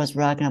at it. So I was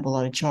racking up a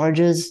lot of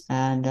charges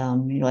and,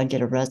 I'd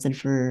get arrested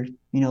for,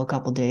 a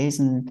couple of days.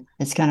 And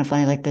it's kind of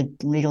funny, like the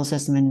legal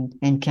system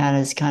in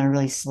Canada is kind of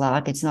really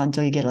slack. It's not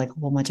until you get like a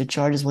whole bunch of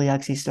charges will you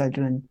actually start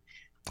doing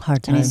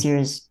Hard any time.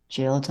 serious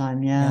jail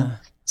time. Yeah. Yeah.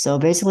 So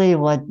basically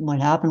what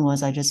happened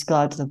was I just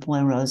got to the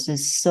point where I was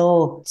just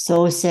so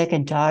sick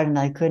and tired and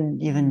I couldn't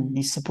Mm.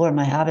 even support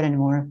my habit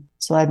anymore.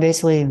 So I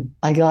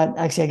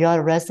got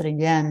arrested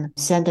again,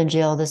 sent in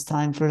jail this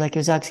time for like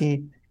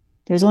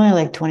it was only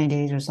like 20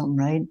 days or something,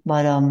 right?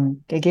 But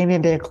it gave me a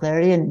bit of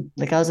clarity and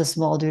like I was a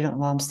small dude.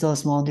 Well, I'm still a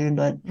small dude,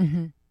 but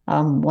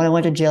Mm-hmm. when I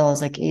went to jail, I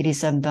was like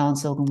 87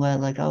 pounds soaking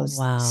wet. Like I was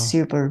Wow.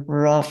 super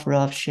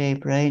rough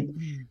shape, right?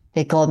 Mm.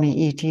 They called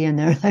me ET in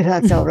there. Like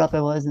that's how rough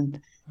I was. And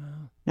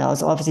Wow. I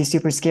was obviously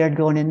super scared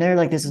going in there.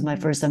 Like this was my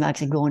Mm-hmm. first time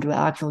actually going to an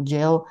actual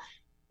jail.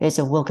 It's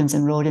at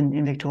Wilkinson Road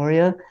in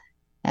Victoria.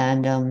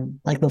 And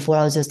like before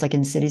I was just like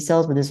in city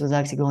cells, but this was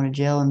actually going to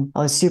jail. And I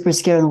was super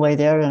scared on the way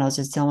there. And I was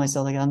just telling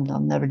myself, like,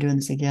 I'm never doing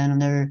this again. I'm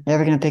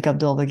never gonna pick up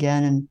dope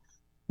again. And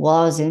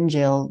while I was in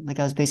jail, like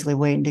I was basically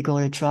waiting to go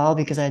to trial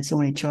because I had so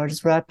many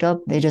charges racked up.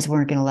 They just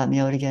weren't going to let me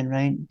out again,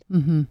 right?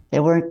 Mm-hmm.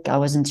 I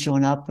wasn't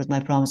showing up with my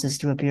promises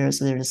to appear.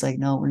 So they're just like,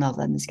 no, we're not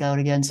letting this guy out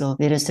again. So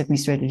they just took me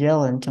straight to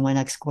jail and to my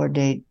next court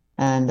date.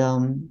 And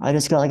I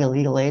just got like a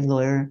legal aid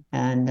lawyer.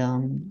 And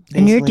And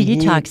you're basically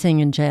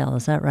detoxing in jail,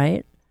 is that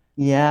right?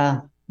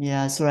 yeah,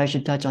 yeah. So I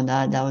should touch on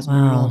that. That was Wow.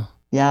 brutal.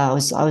 Yeah,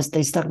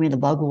 they stuck me in the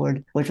bug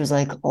ward, which was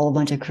like all a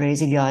bunch of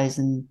crazy guys.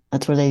 And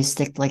that's where they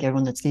stick like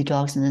everyone that's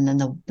detoxing. And then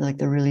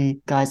the really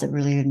guys that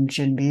really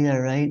shouldn't be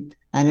there, right?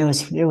 And it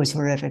was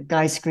horrific.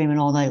 Guys screaming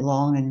all night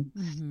long. And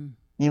Mm-hmm.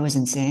 it was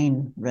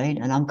insane, right?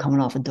 And I'm coming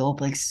off a dope,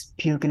 like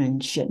puking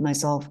and shitting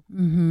myself.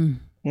 Mm-hmm.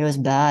 It was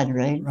bad,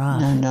 right?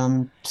 Rough. And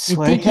You'd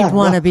swear, think you'd yeah,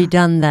 want to rough. be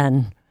done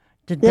then.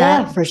 Did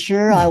Yeah, that? for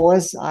sure. Yeah, I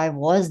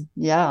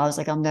was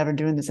like, I'm never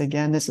doing this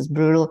again. This is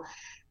brutal.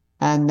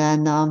 And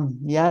then,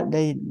 yeah,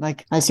 they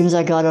like as soon as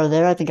I got out of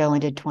there, I think I only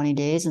did 20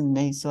 days, and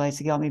they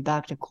got me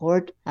back to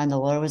court, and the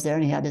lawyer was there,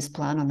 and he had this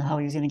plan on how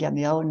he was going to get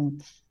me out,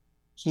 and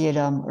he had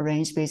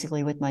arranged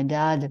basically with my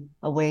dad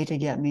a way to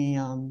get me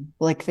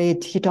like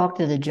he talked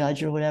to the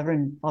judge or whatever,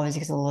 and obviously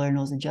because the lawyer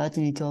knows the judge,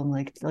 and he told him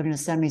like they're going to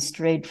send me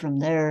straight from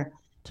there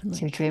To like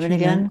to treatment treatment?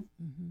 again.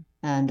 Mm-hmm.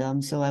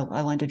 And so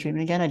I went to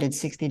treatment again. I did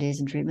 60 days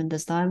in treatment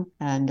this time,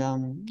 and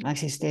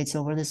actually stayed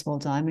sober this whole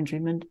time in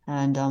treatment.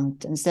 And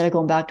instead of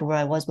going back to where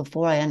I was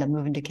before, I ended up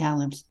moving to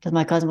Kamloops because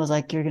my cousin was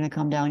like, "You're gonna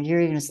come down here.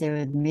 You're gonna stay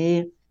with me."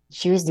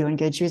 She was doing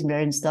good. She was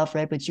married and stuff,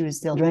 right? But she was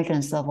still drinking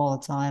and stuff all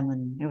the time,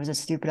 and it was a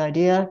stupid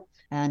idea.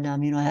 And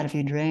I had a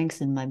few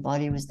drinks, and my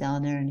buddy was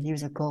down there, and he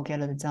was a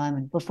cokehead at the time.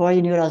 And before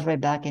you knew it, I was right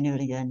back into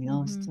it again. It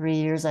was Mm-hmm. 3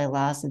 years I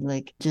lasted,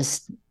 like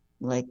just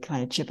like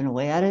kind of chipping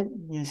away at it.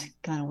 It was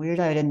kind of weird.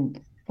 I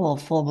didn't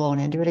full blown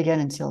into it again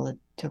until it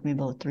took me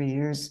about 3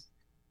 years.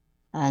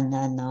 And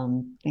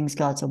then things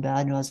got so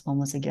bad, I was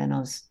homeless again. I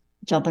was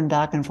jumping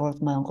back and forth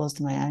with my uncles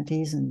to my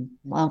aunties, and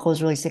my uncle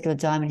was really sick at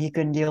the time, and he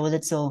couldn't deal with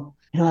it. So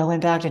I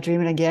went back to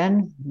treatment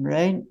again,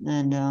 right,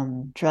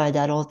 and tried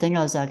that whole thing.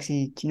 I was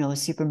actually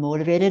super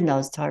motivated, and I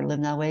was tired of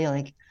living that way.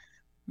 Like it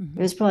Mm-hmm.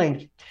 was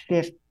probably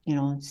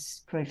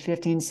it's probably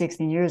 15,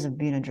 16 years of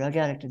being a drug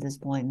addict at this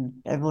point, and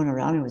everyone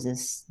around me was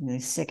just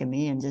sick of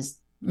me and just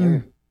Mm.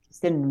 never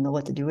just didn't know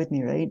what to do with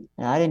me, right?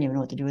 And I didn't even know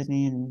what to do with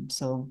me. And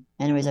so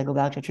anyways, I go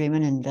back to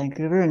treatment in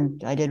Vancouver,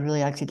 and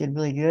actually did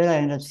really good. I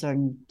ended up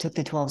took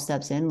the 12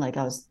 steps in, like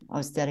I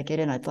was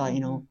dedicated, and I thought,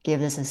 Mm-hmm. gave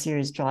this a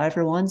serious try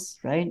for once,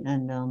 right?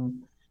 And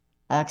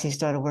I actually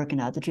started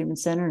working at the treatment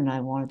center, and I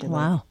wanted to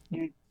like Wow.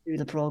 do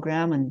the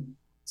program. And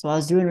so I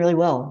was doing really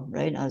well,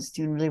 right? I was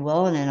doing really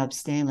well, and ended up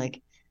staying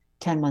like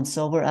 10 months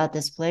sober at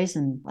this place.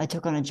 And I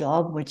took on a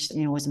job, which,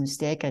 was a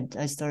mistake.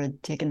 I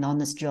started taking on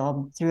this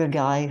job through a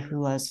guy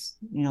who I was,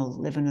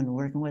 living and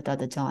working with at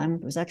the time.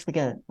 It was actually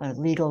like a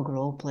legal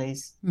grow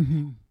place.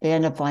 Mm-hmm. They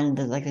ended up finding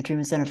that like the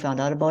treatment center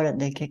found out about it,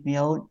 and they kicked me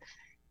out.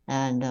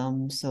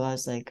 And so I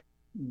was like,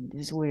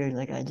 it's weird.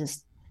 Like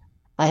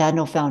I had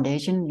no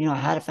foundation. I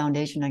had a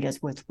foundation, I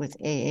guess, with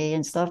AA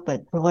and stuff,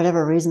 but for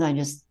whatever reason, I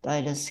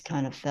just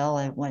kind of fell.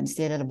 I went and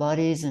stayed at a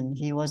buddy's, and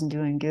he wasn't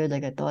doing good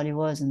like I thought he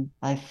was, and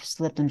I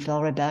slipped and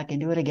fell right back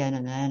into it again,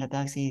 and I ended up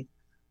actually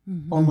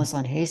Mm-hmm. homeless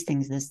on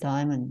Hastings this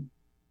time, and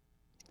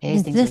And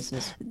Hastings was this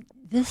just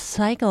this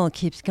cycle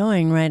keeps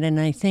going, right? And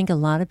I think a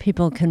lot of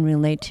people can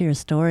relate to your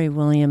story,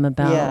 William,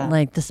 about yeah,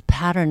 like this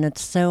pattern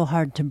that's so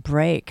hard to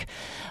break.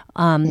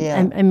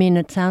 yeah, I mean,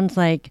 it sounds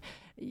like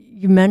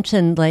you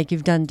mentioned like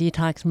you've done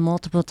detox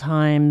multiple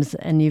times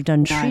and you've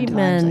done 9 times I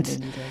treatment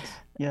did detox.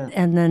 Yeah,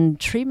 and then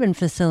treatment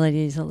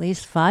facilities at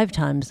least 5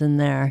 times in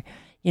there,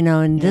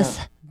 and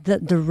yeah.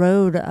 the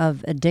road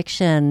of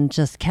addiction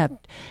just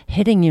kept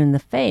hitting you in the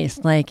face.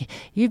 Like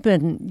you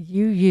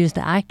used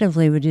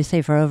actively, would you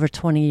say, for over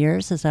 20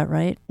 years? Is that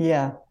right?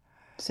 Yeah.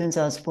 Since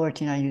I was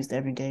 14, I used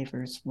every day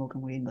for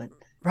smoking weed, but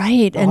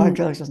Right. the hard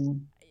drugs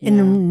wasn't, yeah,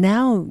 And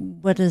now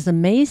what is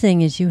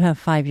amazing is you have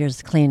 5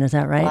 years clean. Is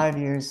that right? 5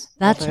 years off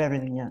That's of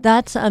everything. Yeah.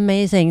 That's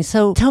amazing.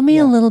 So tell me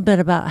a Yeah. little bit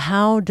about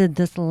how did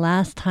this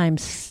last time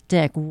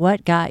stick?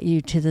 What got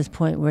you to this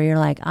point where you're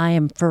like, I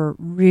am for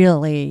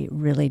really,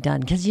 really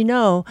done? Because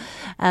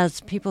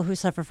as people who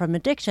suffer from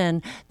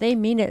addiction, they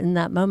mean it in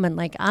that moment.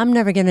 Like, I'm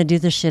never going to do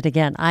this shit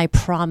again. I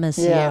promise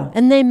you. Yeah.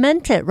 And they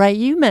meant it, right?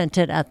 You meant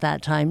it at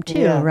that time too,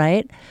 Yeah.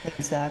 right?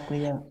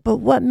 Exactly. Yeah. But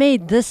what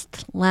made this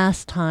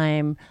last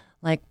time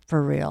like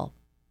for real?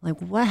 Like,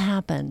 what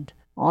happened?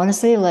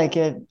 Honestly, like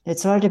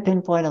it's hard to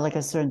pinpoint like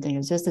a certain thing.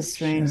 It's just a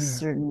strange Sure.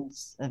 certain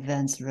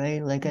events,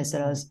 right? Like I said,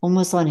 I Mm-hmm. was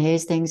almost on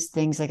Hastings,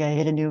 things like I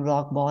hit a new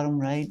rock bottom,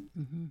 right?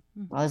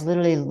 Mm-hmm. I was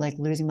literally like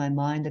losing my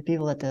mind. The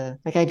people at the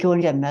like I'd go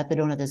and get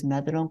methadone at this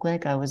methadone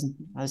clinic. I was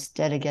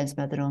dead against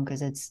methadone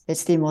because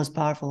it's the most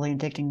powerfully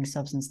addicting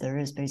substance there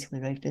is, basically,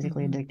 right?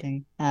 Physically Mm-hmm.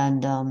 addicting.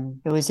 And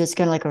it was just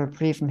kind of like a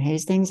reprieve from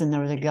Hastings. And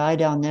there was a guy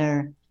down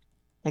there,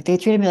 like they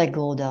treated me like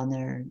gold down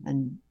there.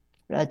 And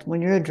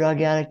when you're a drug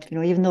addict,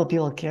 even though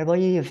people care about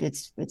you, if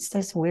it's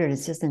just weird.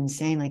 It's just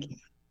insane. Like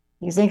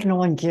you think no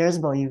one cares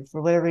about you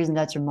for whatever reason.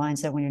 That's your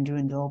mindset when you're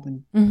doing dope.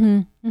 And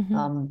Mm-hmm.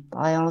 Mm-hmm.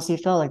 I honestly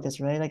felt like this,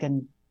 right? Like,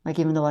 and Like,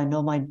 even though I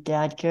know my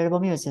dad cared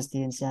about me, it was just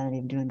the insanity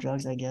of doing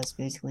drugs, I guess,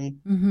 basically.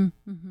 Mm-hmm.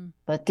 Mm-hmm.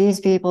 But these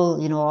people,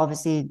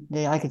 obviously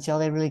I could tell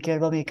they really cared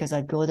about me because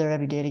I'd go there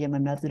every day to get my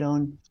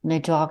methadone and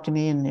they talked to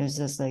me and it was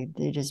just like,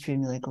 they just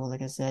treated me like gold,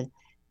 like I said.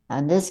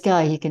 And this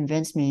guy, he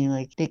convinced me,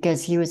 like,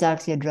 because he was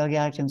actually a drug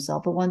addict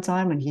himself at one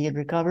time and he had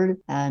recovered.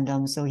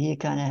 And so he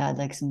kind of had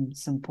like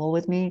some pull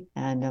with me.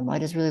 And I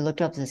just really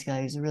looked up to this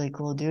guy. He's a really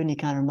cool dude and he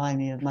kind of reminded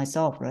me of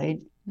myself, right?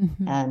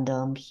 Mm-hmm.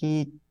 And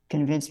he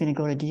convinced me to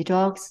go to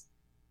detox.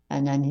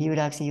 And then he would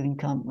actually even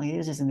come, like, he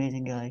was this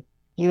amazing guy.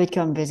 He would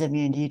come visit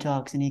me in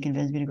detox and he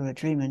convinced me to go to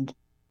treatment.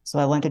 So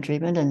I went to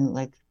treatment and,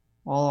 like,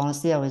 all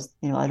honesty, I was,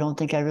 I don't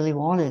think I really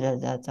wanted it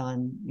at that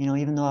time,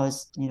 even though I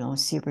was,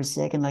 super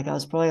sick and like I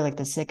was probably like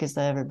the sickest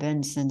I ever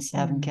been since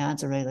having Mm.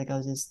 cancer, right? Like I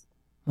was just,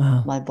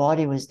 Wow. my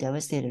body was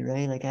devastated,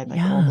 right? Like I had my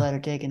Yeah.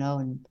 gallbladder taken out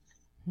and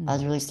I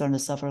was Mm. really starting to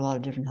suffer a lot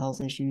of different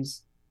health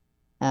issues.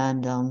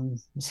 And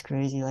it's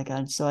crazy.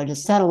 So I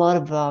just had a lot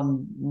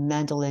of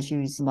mental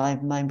issues. My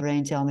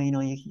brain tell me,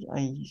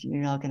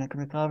 you're not gonna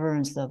recover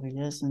and stuff like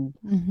this. And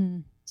Mm-hmm.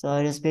 so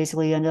I just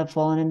basically ended up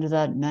falling into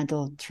that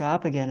mental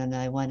trap again. And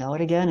I went out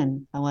again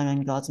and I went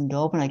and got some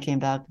dope and I came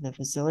back to the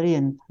facility.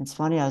 And it's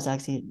funny,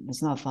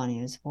 it's not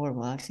funny, it's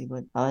horrible actually,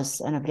 but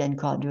ended up getting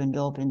caught doing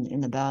dope in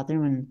the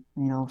bathroom.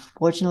 And,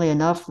 fortunately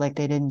enough, like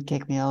they didn't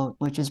kick me out,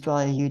 which is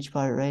probably a huge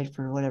part, right?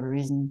 For whatever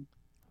reason.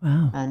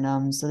 Wow.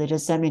 And so they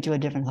just sent me to a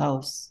different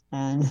house.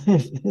 And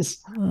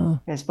Wow.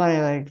 it's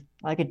funny,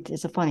 like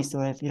it's a funny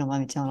story if you don't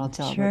mind me telling, I'll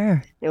tell. But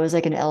Sure. it was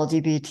like an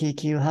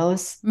LGBTQ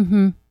house.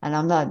 Mm-hmm. And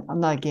I'm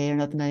not gay or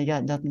nothing. I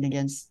got nothing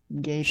against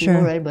gay people,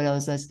 Sure. right? But I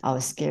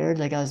was scared.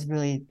 Like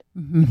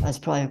Mm-hmm. I was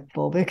probably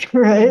phobic,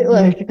 right? Mm-hmm.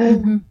 Like,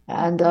 Mm-hmm.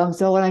 and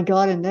so when I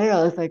got in there,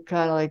 I was like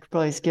kind of like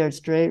probably scared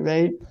straight,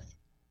 right?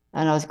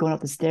 And I was going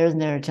up the stairs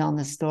and they were telling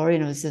this story,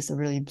 and it was just a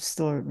really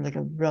story, like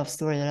a rough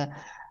story that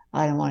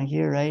I didn't want to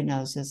hear, right? And I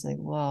was just like,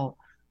 wow,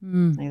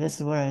 Mm. like this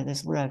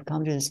is where I've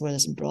come to, this is where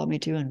this brought me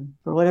to. And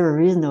for whatever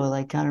reason though, it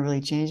like kind of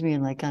really changed me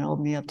and like kind of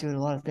opened me up to a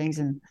lot of things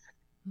and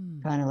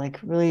Mm. kind of like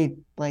really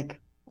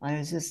like I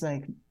was just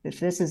like, if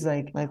this is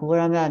like where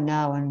I'm at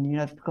now, and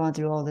I've gone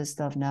through all this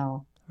stuff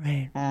now.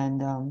 Right.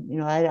 And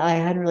I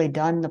hadn't really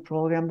done the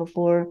program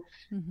before,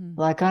 Mm-hmm.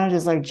 but I kind of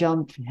just like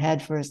jumped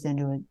headfirst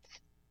into it.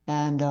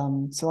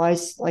 And so I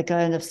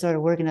kind of started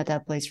working at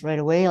that place right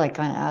away, like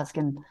kind of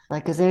asking,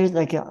 like, because there's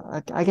like,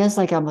 I guess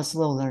like I'm a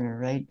slow learner,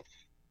 right?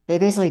 They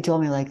basically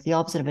told me like the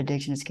opposite of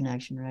addiction is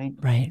connection, right?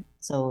 Right.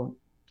 So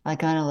I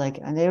kind of like,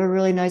 and they were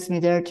really nice to me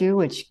there too,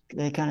 which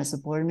they kind of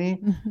supported me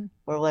Mm-hmm.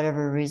 for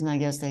whatever reason. I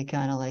guess they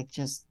kind of like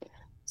just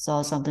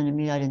saw something in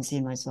me I didn't see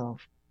in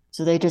myself.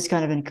 So they just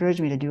kind of encouraged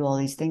me to do all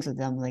these things with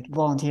them, like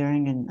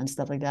volunteering and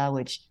stuff like that,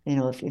 which,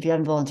 if you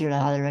haven't volunteered, I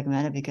highly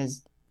recommend it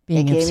because it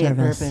Being of gave me a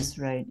service. purpose,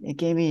 right? It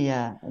gave me,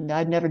 yeah, and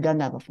I'd never done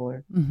that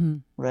before, Mm-hmm.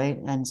 right?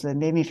 And so it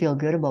made me feel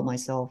good about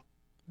myself.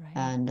 Right.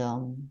 And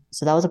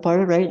so that was a part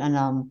of it, right?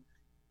 And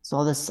so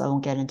all this, I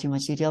won't get into too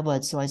much detail,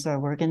 but so I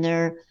started working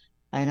there.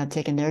 I ended up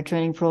taking their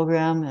training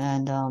program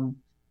and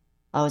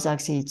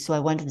so I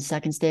went to the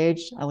second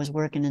stage. I was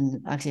working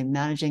in actually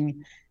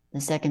managing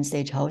the second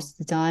stage house at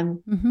the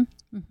time. Mm-hmm.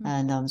 Mm-hmm.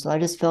 And so I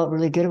just felt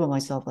really good about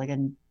myself. Like I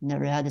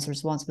never had these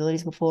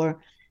responsibilities before,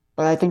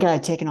 but I think I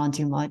had taken on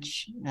too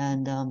much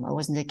and I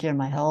wasn't taking care of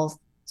my health.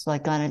 So I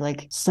kind of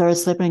like started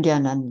slipping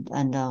again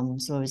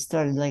and so I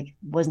started like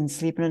wasn't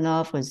sleeping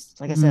enough, was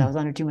like I said, I Mm. was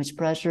under too much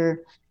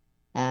pressure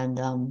and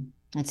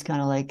it's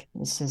kind of like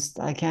it's just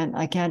I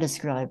can't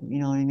describe, you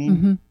know what I mean?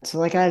 Mm-hmm. So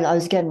like I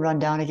was getting run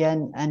down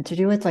again, and to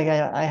do with like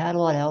I had a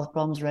lot of health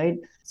problems, right?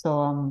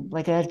 So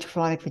like I had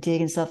chronic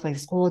fatigue and stuff like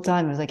this whole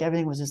time. It was like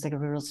everything was just like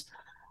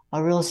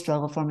a real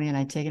struggle for me, and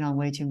I'd taken on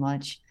way too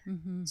much.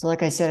 Mm-hmm. So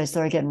like I said, I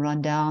started getting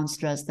run down,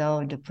 stressed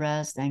out,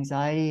 depressed,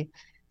 anxiety.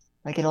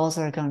 Like it all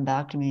started coming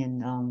back to me,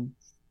 and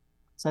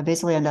so I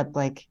basically ended up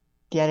like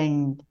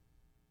getting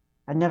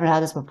I've never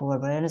had this before,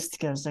 but I just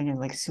kept thinking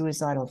like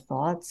suicidal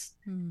thoughts.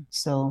 Mm.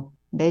 So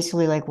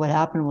basically, like what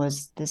happened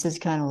was this is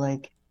kind of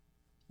like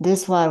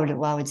this. Why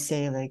I would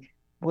say like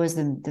was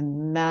the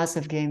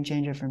massive game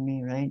changer for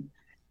me, right?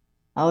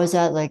 I was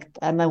at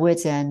my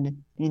wit's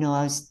end. I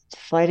was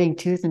fighting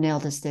tooth and nail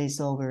to stay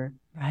sober,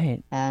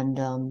 Right. and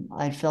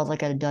I felt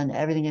like I had done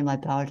everything in my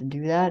power to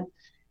do that.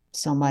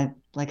 So my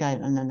like I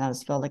and then I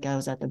was felt like I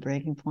was at the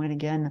breaking point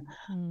again,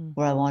 Mm.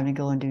 where I wanted to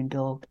go and do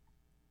dope.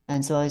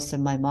 And so I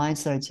said, my mind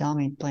started telling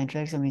me, playing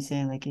tricks on me,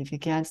 saying, like, if you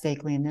can't stay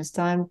clean this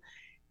time,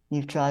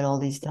 you've tried all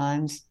these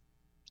times.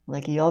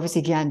 Like, you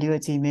obviously can't do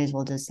it, so you may as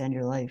well just end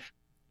your life.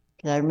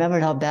 Because I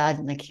remembered how bad,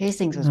 like,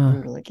 Hastings was Oh.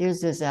 brutal. Like, it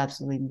was just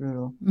absolutely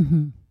brutal.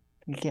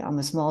 Mm-hmm. I'm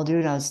a small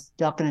dude. I was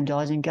ducking and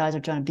dodging. Guys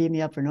are trying to beat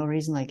me up for no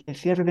reason. Like,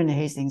 if you've ever been to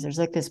Hastings, there's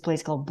like this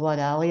place called Blood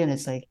Alley, and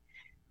it's like,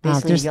 Wow.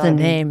 basically, you Just the gotta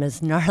be, name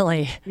is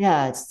gnarly.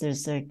 yeah,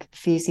 there's like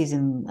feces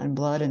and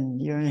blood and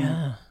urine and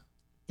Yeah.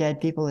 dead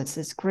people.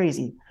 It's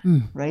crazy,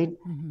 Mm. right?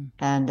 Mm-hmm.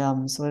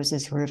 And so it was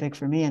just horrific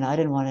for me, and I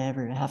didn't want to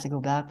ever have to go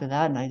back to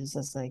that. And I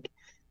just like,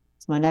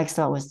 so my next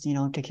thought was,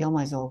 to kill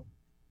myself,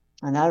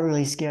 and that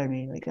really scared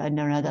me. Like I'd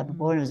never had that Mm-hmm.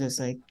 before, and it was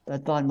just like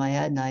that thought in my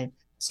head, and I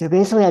So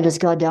basically, I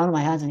just got down on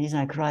my hands and knees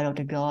and I cried out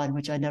to God,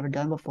 which I'd never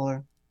done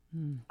before.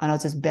 Mm. And I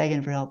was just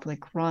begging for help, like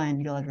crying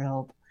to God for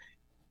help.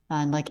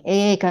 And like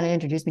AA kind of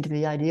introduced me to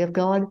the idea of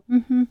God.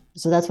 Mm-hmm.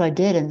 So that's what I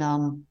did.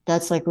 And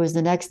that's like, it was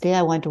the next day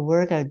I went to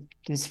work. It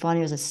was funny.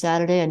 It was a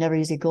Saturday. I never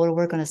usually go to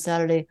work on a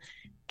Saturday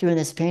doing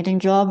this painting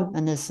job.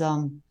 And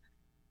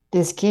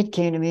this kid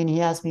came to me and he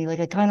asked me, like,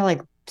 I kind of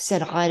like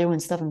said hi to him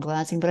and stuff and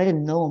glancing, but I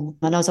didn't know him.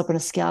 And I was up on a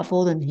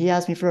scaffold and he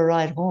asked me for a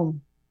ride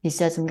home. He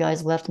said some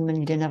guys left him and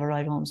he didn't have a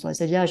ride home. So I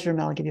said, yeah, sure,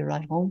 man, I'll give you a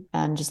ride home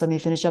and just let me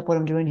finish up what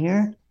I'm doing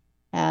here.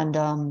 And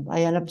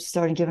I ended up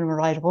starting giving him a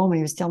ride home. And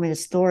he was telling me the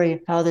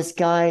story how this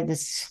guy,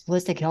 this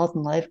holistic health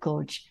and life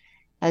coach,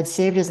 had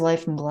saved his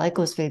life from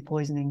glyphosate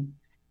poisoning.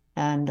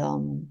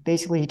 And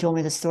basically, he told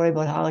me the story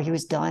about how he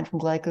was dying from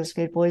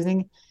glyphosate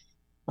poisoning.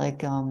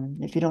 Like,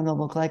 if you don't know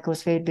about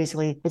glyphosate,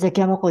 basically, it's a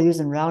chemical used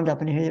in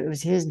Roundup, and it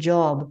was his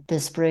job to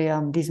spray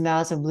these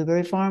massive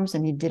blueberry farms,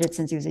 and he did it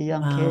since he was a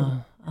young kid.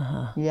 Wow.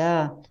 Uh-huh.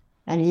 Yeah,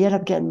 and he ended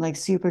up getting like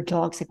super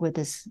toxic with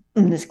this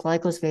this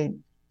glyphosate.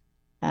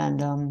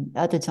 And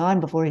at the time,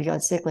 before he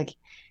got sick, like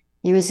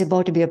he was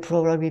about to be a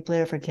pro rugby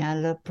player for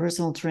Canada,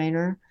 personal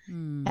trainer.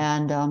 Mm.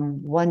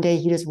 And one day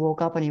he just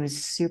woke up and he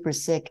was super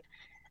sick,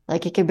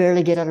 like he could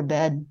barely get out of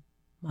bed.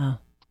 Wow.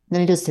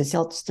 Then his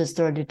health just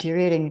started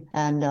deteriorating,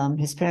 and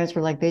his parents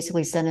were like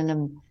basically sending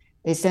him.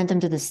 They sent him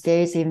to the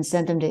States. They even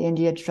sent him to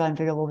India to try and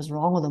figure out what was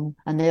wrong with him.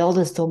 And they all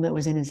just told him it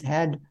was in his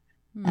head.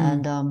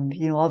 Mm.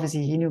 And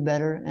obviously he knew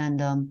better. And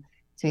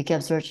so he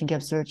kept searching,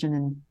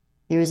 and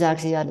he was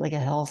actually at like a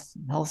health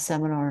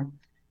seminar,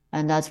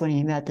 and that's when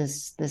he met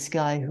this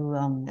guy who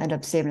ended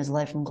up saving his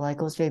life from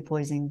glyphosate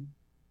poisoning.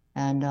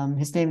 And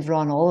his name's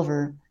Ron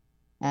Oliver.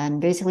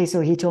 And basically, so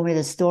he told me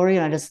this story,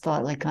 and I just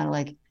thought, like, kind of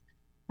like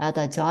at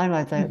that time,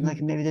 I thought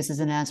like maybe this is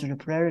an answer to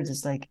prayer. It's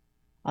just like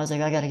I was like,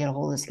 I got to get a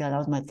hold of this guy. That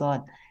was my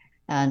thought,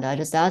 and I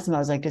just asked him. I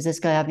was like, does this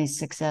guy have any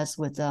success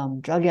with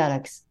drug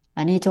addicts?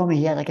 And he told me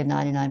he had like a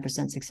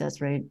 99% success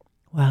rate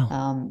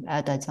Wow.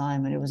 at that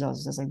time, and I was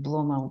just like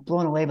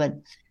blown away. But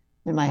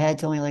in my head,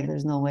 told me like,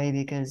 there's no way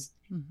because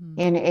Mm-hmm.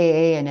 in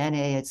AA and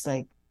NA, it's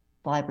like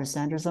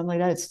 5% or something like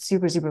that. It's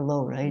super super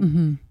low, right?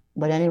 Mm-hmm.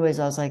 But anyways,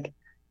 I was like,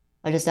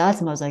 I just asked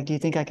him. I was like, do you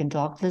think I can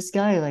talk to this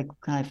guy? Like,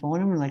 can I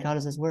phone him? Or like, how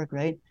does this work,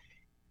 right?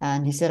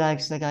 And he said,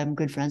 actually, like, I'm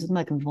good friends with him.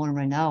 I can phone him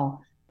right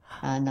now.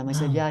 And I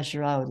said, Wow. yeah,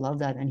 sure, I would love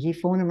that. And he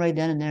phoned him right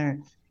then and there.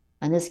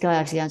 And this guy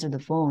actually answered the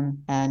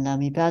phone,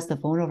 and he passed the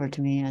phone over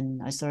to me,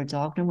 and I started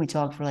talking to him. We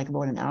talked for like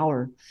about an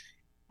hour,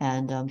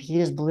 and he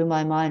just blew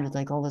my mind with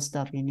like all the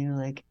stuff he knew.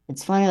 Like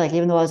it's funny, like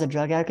even though I was a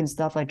drug addict and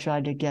stuff, I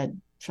try to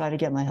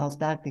get my health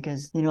back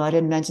because I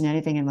didn't mention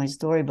anything in my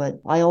story,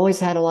 but I always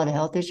had a lot of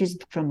health issues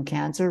from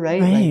cancer,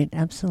 right? Right. Like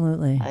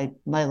Absolutely.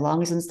 my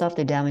lungs and stuff,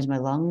 they damaged my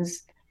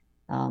lungs,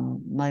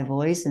 my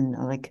voice, and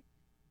like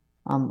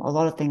a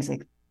lot of things,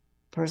 like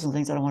personal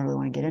things I don't really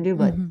want to get into,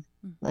 but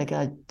Mm-hmm. like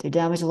they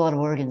damage a lot of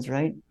organs,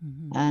 right?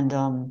 Mm-hmm.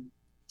 And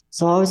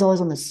so I was always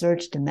on the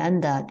search to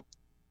mend that,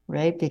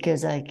 right?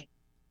 Because like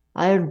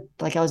I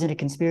was into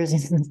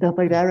conspiracies and stuff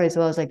like that, right?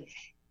 So I was like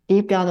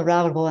deep down the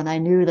rabbit hole, and I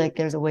knew like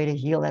there's a way to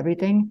heal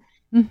everything.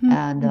 Mm-hmm.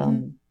 And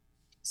Mm-hmm.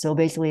 so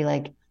basically,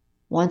 like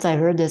once I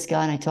heard this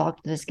guy and I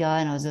talked to this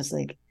guy, and I was just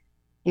like,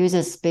 he was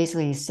just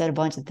basically he said a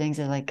bunch of things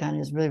that like kind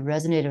of just really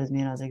resonated with me,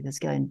 and I was like,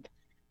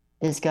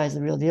 this guy's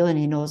the real deal, and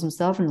he knows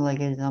himself, and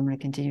like I'm going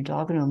to continue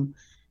talking to him.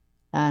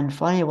 And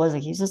funny it was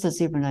like he's just a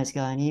super nice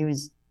guy, and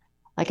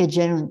I could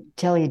genuinely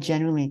tell he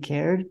genuinely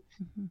cared.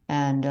 Mm-hmm.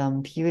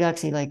 And he would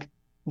actually like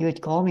he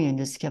would call me and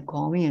just kept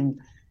calling me, and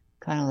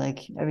kind of like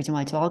every time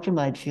I talked to him,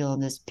 I'd feel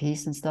this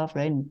peace and stuff,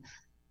 right? And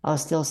I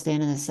was still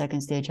staying in the second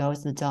stage house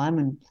at the time,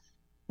 and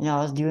I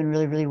was doing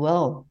really really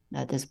well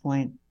at this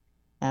point.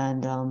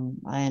 And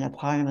I ended up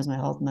hiring him as my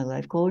health and my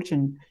life coach,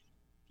 and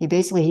he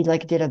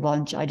like did a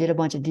bunch. I did a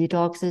bunch of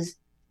detoxes.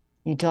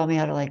 He taught me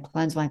how to like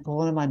cleanse my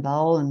colon and my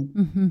bowel, and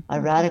Mm-hmm. I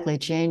radically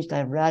changed.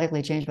 I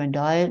radically changed my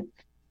diet,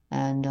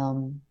 and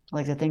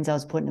like the things I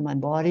was putting in my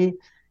body.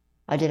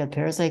 I did a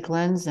parasite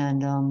cleanse,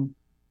 and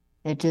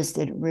it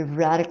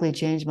radically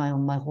changed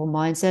my whole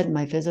mindset and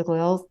my physical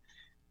health.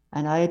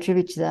 And I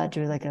attribute that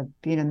to like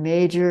being a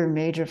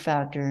major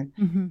factor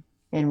Mm-hmm.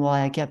 in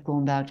why I kept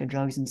going back to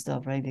drugs and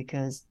stuff, right?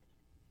 Because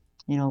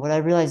what I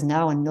realize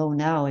now and know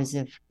now is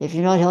if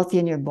you're not healthy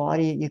in your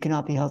body, you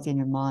cannot be healthy in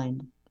your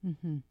mind.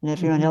 Mm-hmm. And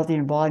if you're unhealthy in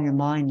your body and your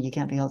mind, you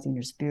can't be healthy in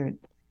your spirit.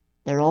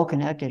 They're all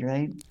connected,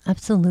 right?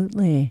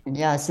 Absolutely. And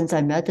yeah, since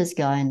I met this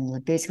guy and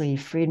like basically he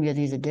freed me of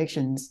these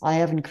addictions, I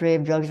haven't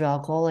craved drugs or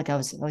alcohol. Like I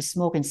was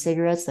smoking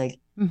cigarettes, like,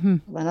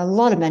 Mm-hmm. and a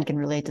lot of men can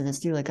relate to this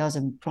too. Like I was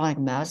a chronic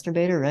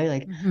masturbator, right?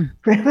 Like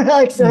Mm-hmm.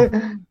 like so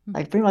Mm-hmm.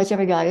 like pretty much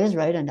every guy is,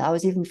 right? And I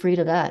was even free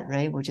to that,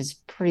 right? Which is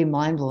pretty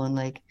mind blowing.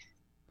 Like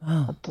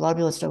Wow. a lot of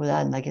people struggle with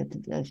that, and like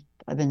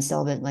I've been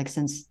celibate like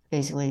since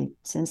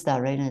that,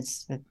 right?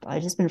 And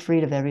I've just been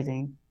freed of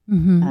everything.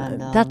 And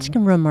Mm-hmm. That's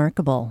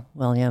remarkable,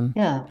 William.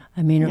 yeah,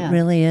 I mean, it yeah.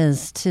 really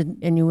is.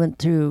 And you went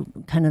through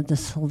kind of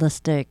this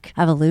holistic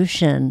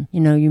evolution.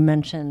 You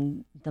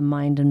mentioned the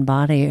mind and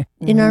body.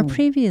 In our Mm-hmm.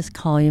 previous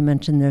call, you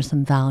mentioned there's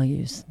some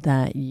values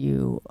that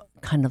you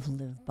kind of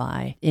live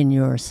by in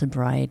your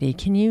sobriety.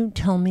 Can you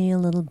tell me a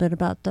little bit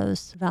about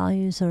those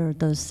values or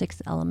those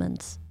 6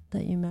 elements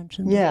that you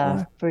mentioned Yeah,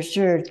 before? for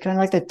sure. It's kind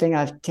of like the thing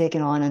I've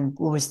taken on and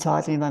what was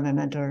taught to me by my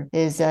mentor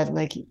is that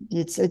like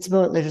it's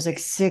about like, there's like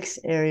 6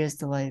 areas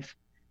to life.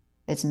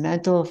 It's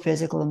mental,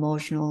 physical,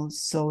 emotional,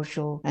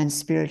 social, and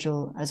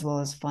spiritual, as well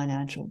as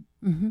financial.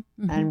 Mm-hmm,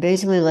 mm-hmm. And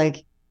basically,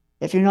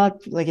 if you're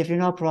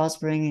not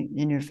prospering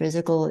in your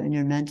physical, in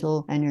your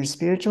mental, and your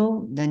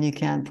spiritual, then you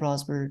can't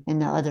prosper in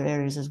the other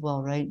areas as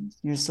well, right?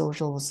 Your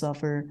social will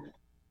suffer.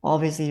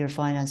 Obviously, your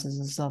finances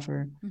will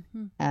suffer.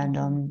 Mm-hmm, And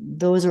mm-hmm.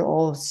 those are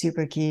all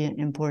super key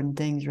important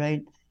things,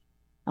 right?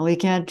 And we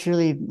can't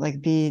truly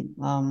like be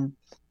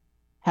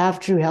have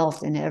true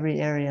health in every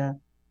area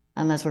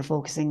unless we're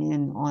focusing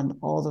in on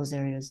all those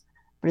areas.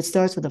 But it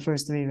starts with the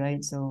first 3,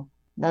 right? So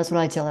that's what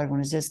I tell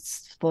everyone is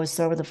just supposed to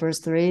start with the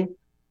first 3.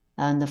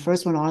 And the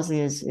first one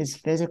honestly is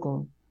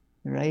physical,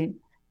 right?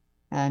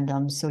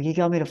 And so he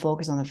got me to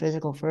focus on the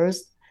physical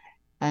first.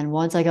 And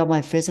once I got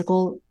my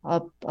physical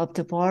up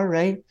to par,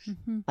 right,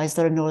 Mm-hmm. I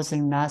started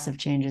noticing massive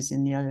changes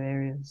in the other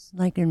areas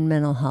Like in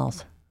mental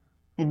health.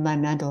 in my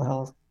mental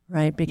health.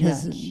 Right, Yeah,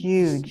 because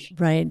huge.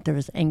 right, there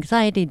was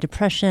anxiety,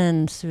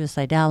 depression,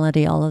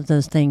 suicidality, all of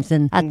those things.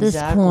 And at this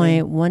Exactly.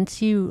 point,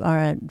 once you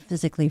are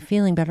physically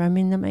feeling better, I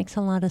mean, that makes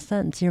a lot of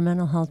sense. Your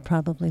mental health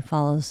probably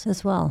follows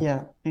as well.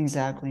 Yeah,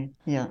 exactly.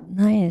 Yeah.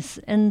 Nice.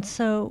 And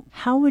so,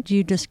 how would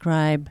you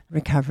describe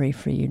recovery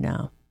for you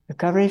now?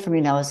 Recovery for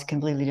me now is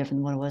completely different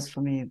than what it was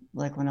for me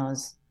like when I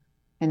was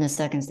in the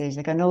second stage.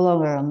 Like I'm no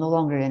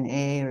longer in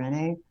AA or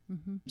NA.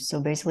 Mm-hmm. So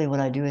basically what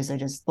I do is I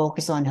just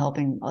focus on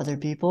helping other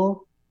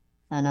people.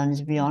 And then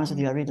to be honest with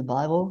Mm-hmm. you, I read the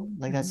Bible.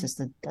 Like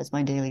Mm-hmm. that's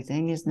my daily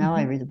thing is now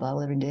I Mm-hmm. read the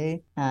Bible every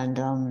day. And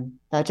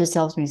that just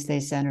helps me stay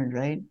centered,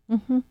 right?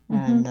 Mm-hmm.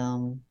 Mm-hmm.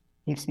 And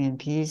keeps me in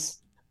peace.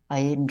 I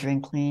eat and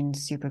drink clean,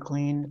 super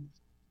clean.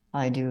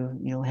 I do,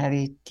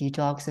 heavy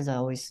detoxes.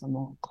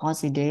 I'm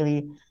constantly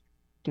daily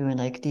doing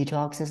like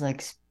detoxes,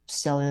 like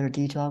cellular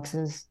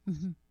detoxes.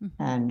 Mm-hmm.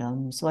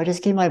 And so I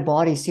just keep my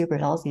body super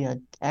healthy.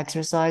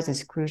 Exercise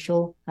is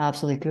crucial,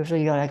 absolutely crucial.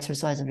 You got to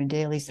exercise every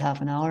day, at least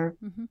half an hour.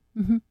 Mm-hmm.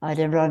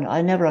 Mm-hmm.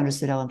 I never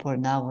understood how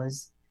important that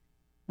was.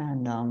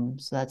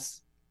 And so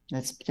that's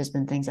just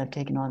been things I've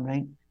taken on,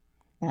 right?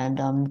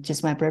 And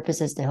just my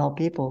purpose is to help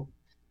people.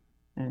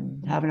 And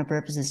Mm-hmm. having a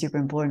purpose is super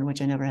important,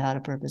 which I never had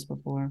a purpose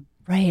before.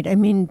 Right. I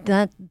mean,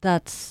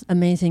 that's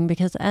amazing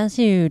because as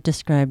you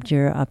described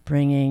your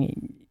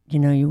upbringing,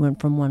 you went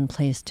from one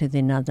place to the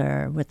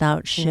another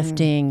without Hmm.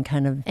 shifting,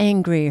 kind of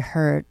angry,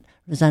 hurt,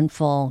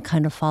 resentful,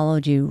 kind of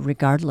followed you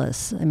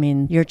regardless. I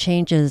mean, your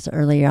changes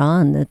early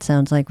on, it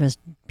sounds like was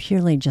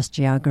purely just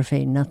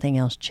geography, nothing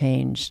else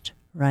changed,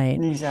 right?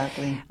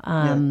 Exactly.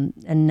 Yeah.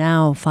 And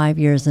now 5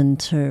 years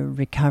into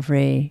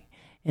recovery,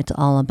 it's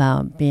all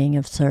about being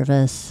of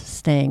service,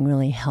 staying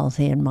really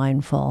healthy and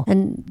mindful.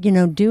 And,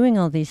 doing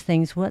all these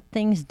things, what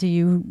things do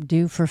you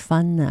do for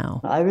fun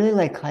now? I really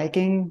like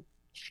hiking,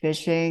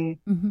 fishing,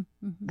 Hmm.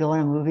 Hmm.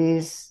 going to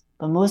movies,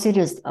 but mostly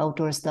just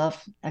outdoor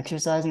stuff,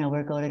 exercising. I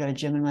work out. I got a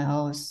gym in my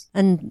house.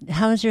 And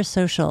how's your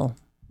social?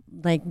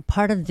 Like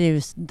part of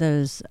those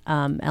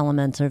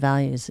elements or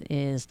values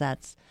is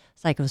that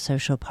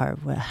psychosocial part.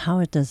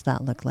 How does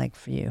that look like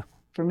for you?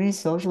 For me,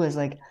 social is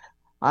like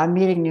I'm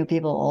meeting new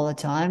people all the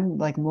time,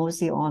 like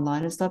mostly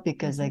online and stuff,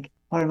 because Hmm. like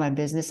part of my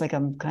business, like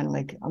I'm kind of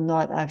like I'm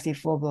not actually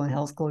full blown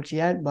health coach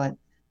yet, but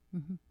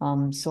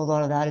Hmm. so a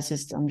lot of that is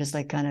just I'm just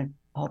like kind of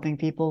helping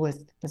people with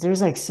because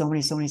there's like so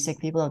many sick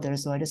people out there.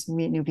 So I just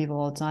meet new people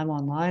all the time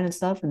online and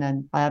stuff. And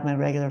then I have my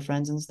regular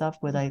friends and stuff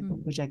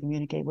Hmm. which I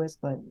communicate with.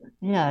 But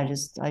yeah,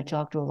 I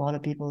talk to a lot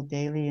of people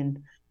daily and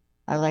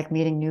I like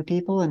meeting new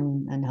people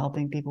and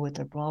helping people with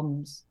their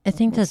problems. I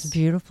think that's It's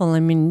beautiful. I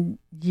mean,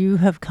 you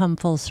have come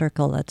full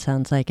circle, it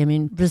sounds like. I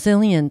mean,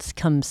 resilience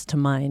comes to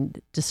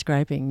mind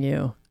describing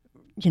you.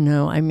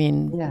 I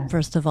mean, yeah,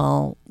 first of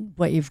all,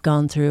 what you've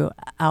gone through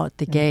out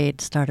the yeah,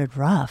 gate started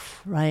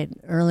rough, right?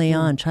 Early yeah,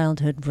 on,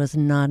 childhood was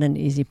not an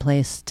easy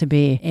place to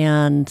be.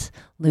 And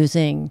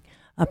losing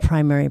a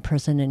primary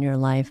person in your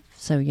life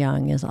so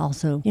young is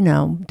also,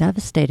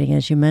 devastating,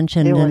 as you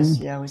mentioned. it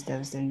was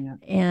devastating. Yeah,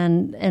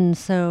 And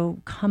so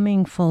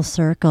coming full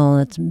circle,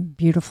 it's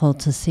beautiful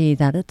to see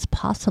that it's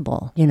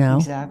possible,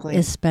 exactly.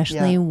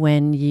 especially Yeah.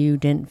 when you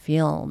didn't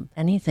feel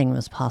anything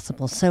was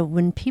possible. So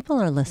when people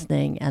are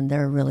listening and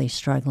they're really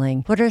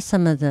struggling, what are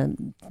some of the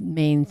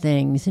main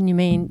things?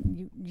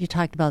 And you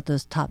talked about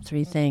those top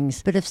 3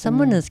 things, but if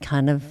someone Mm. is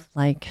kind of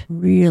like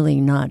really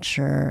not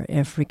sure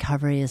if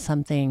recovery is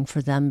something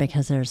for them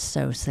because they're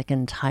so sick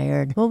and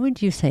tired, what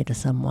would you say to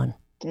someone?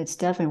 It's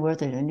definitely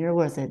worth it, and you're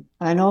worth it.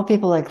 I know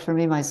people like for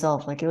me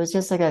myself, like it was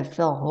just like I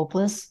felt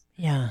hopeless.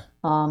 Yeah.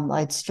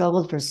 I'd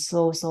struggled for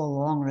so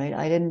long, right?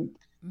 I didn't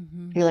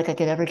Hmm. feel like I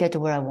could ever get to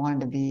where I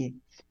wanted to be.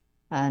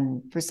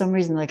 And for some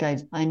reason, like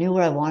I knew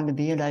where I wanted to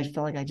be and I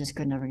felt like I just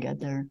could never get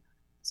there.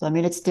 So I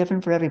mean it's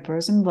different for every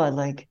person, but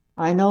like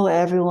I know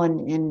everyone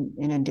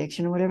in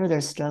addiction or whatever,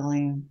 they're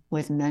struggling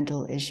with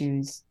mental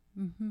issues.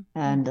 Hmm.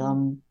 And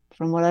Hmm.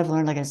 from what I've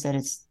learned, like I said,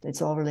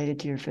 it's all related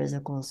to your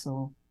physical.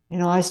 So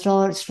I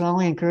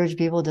strongly encourage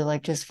people to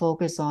like just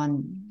focus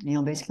on,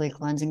 basically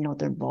cleansing out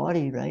their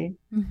body, right?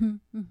 Mm-hmm,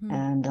 mm-hmm.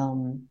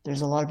 And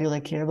there's a lot of people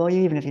that care about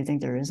you, even if you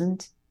think there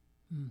isn't.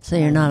 So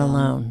you're not And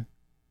alone.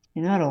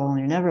 you're not alone.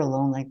 You're never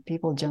alone. Like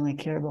people generally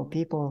care about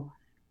people.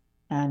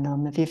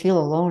 And if you feel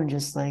alone,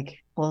 just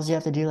like all you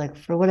have to do, like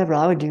for whatever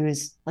I would do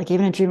is like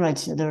even in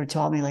treatment, they were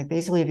taught me like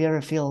basically if you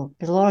ever feel,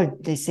 because a lot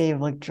of they say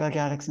of like drug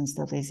addicts and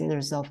stuff, they say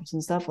they're selfish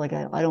and stuff. Like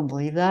I don't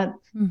believe that.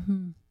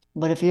 Mm-hmm.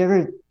 But if you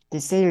ever,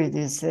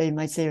 you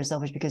might say you're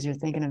selfish because you're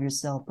thinking of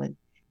yourself, but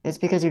it's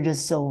because you're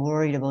just so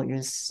worried about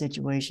your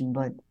situation.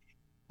 But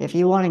if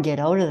you want to get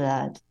out of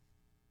that,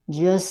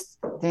 just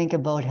think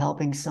about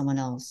helping someone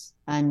else.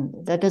 And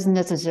that doesn't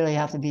necessarily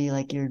have to be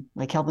like you're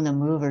like helping them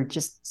move or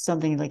just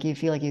something like you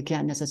feel like you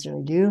can't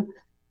necessarily do.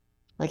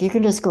 Like you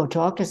can just go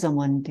talk to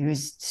someone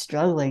who's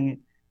struggling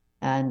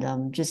and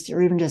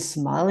or even just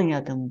smiling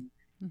at them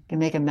can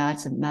make a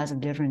massive, massive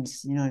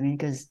difference. You know what I mean?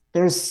 Because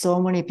there's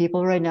so many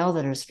people right now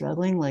that are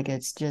struggling. Like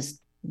it's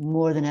just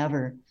more than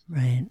ever.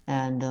 Right.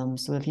 And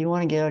so if you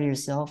want to get out of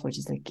yourself, which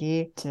is the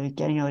key to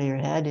getting out of your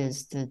head,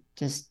 is to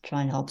just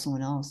try and help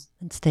someone else.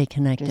 And stay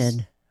connected. Just,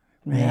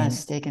 right. Yeah,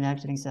 stay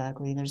connected.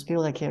 Exactly. There's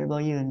people that care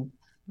about you and,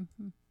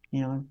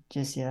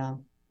 yeah.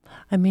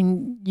 I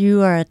mean,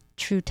 you are a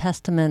true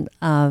testament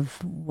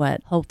of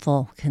what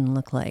hopeful can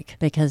look like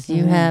because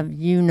you have,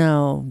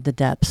 the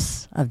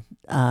depths of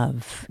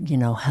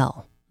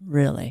hell,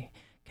 really,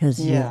 because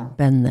you've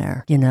been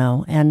there,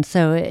 and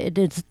so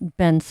it's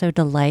been so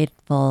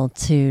delightful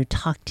to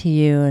talk to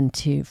you and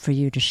for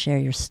you to share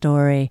your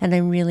story. And I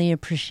really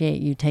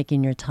appreciate you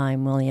taking your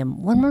time,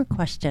 William. One more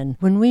question.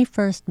 When we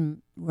first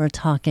were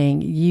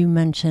talking, you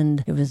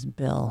mentioned it was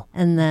Bill,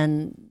 and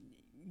then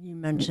you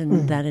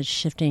mentioned that it's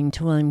shifting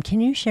to William.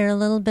 Can you share a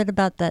little bit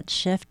about that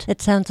shift? It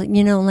sounds like,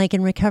 like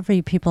in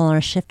recovery, people are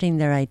shifting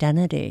their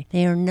identity.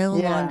 They are no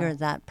longer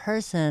that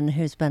person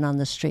who's been on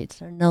the streets.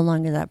 They're no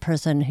longer that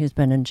person who's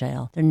been in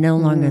jail. They're no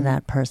longer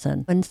that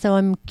person. And so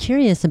I'm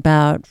curious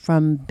about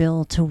from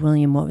Bill to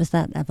William, what was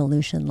that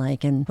evolution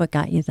like and what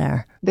got you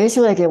there?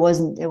 Basically, like it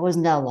wasn't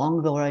that long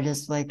ago where I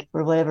just like,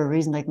 for whatever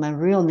reason, like my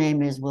real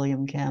name is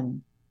William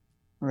Kemm,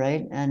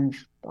 right? And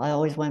I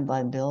always went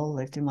by Bill,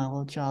 like through my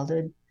whole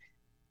childhood.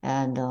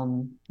 And,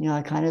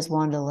 I kind of just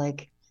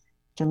wanted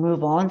to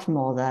move on from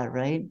all that,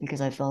 right?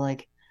 Because I felt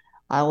like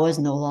I was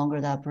no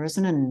longer that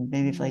person. And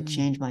maybe if I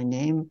changed my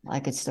name, I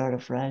could start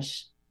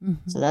afresh.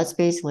 So that's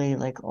basically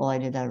like all I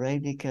did that,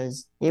 right?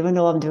 Because even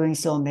though I'm doing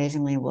so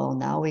amazingly well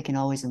now, we can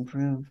always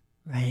improve.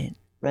 Right.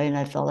 Right. And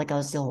I felt like I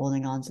was still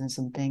holding on to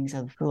some things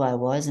of who I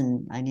was.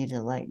 And I needed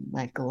to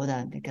let go of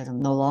that because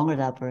I'm no longer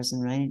that person,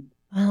 right?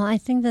 Well, I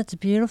think that's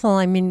beautiful.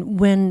 I mean,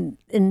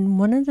 and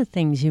one of the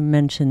things you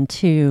mentioned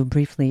too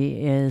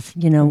briefly is,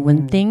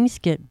 when things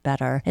get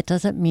better, it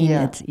doesn't mean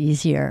it's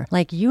easier.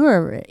 Like you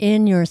were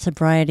in your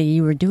sobriety,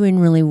 you were doing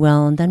really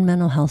well, and then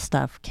mental health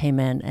stuff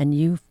came in and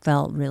you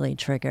felt really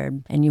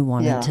triggered and you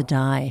wanted to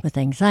die with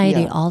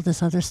anxiety, all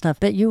this other stuff,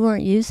 but you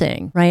weren't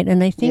using, right?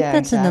 And I think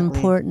that's an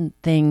important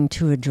thing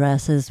to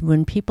address is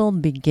when people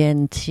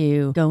begin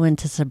to go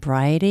into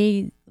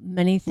sobriety,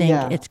 many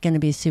think it's going to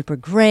be super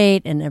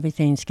great and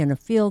everything's going to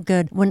feel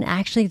good when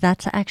actually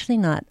that's actually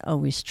not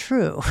always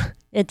true.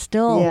 It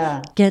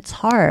still gets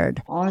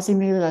hard. Honestly,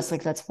 maybe that's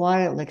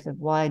why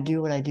why I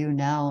do what I do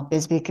now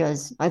is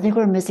because I think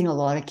we're missing a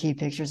lot of key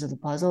pictures of the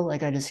puzzle,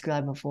 like I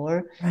described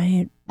before.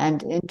 Right.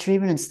 And in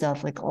treatment and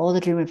stuff, like all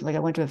the treatment, like I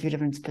went to a few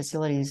different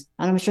facilities,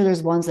 and I'm sure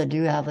there's ones that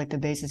do have like the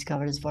bases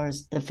covered as far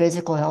as the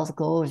physical health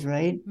goes,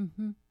 right?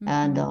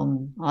 And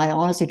I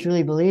honestly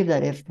truly believe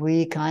that if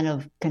we kind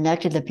of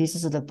connected the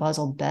pieces of the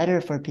puzzle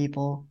better for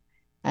people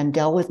and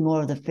dealt with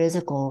more of the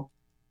physical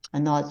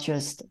and not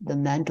just the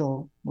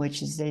mental,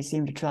 which is they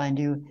seem to try and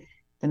do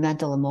the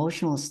mental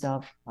emotional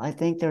stuff, I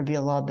think there'd be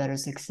a lot better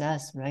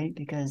success, right?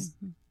 Because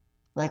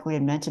like we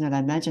had mentioned, and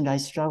I mentioned, I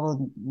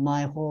struggled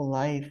my whole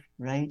life,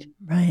 right?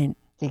 Right.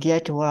 To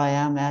get to where I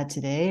am at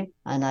today.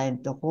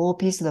 And the whole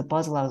piece of the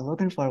puzzle I was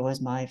looking for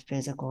was my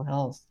physical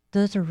health.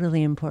 Those are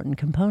really important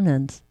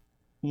components.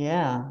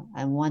 Yeah.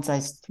 And once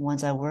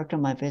I worked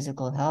on my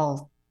physical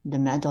health, the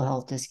mental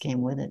health just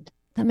came with it.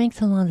 That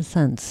makes a lot of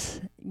sense.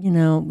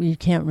 You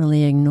can't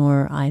really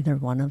ignore either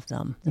one of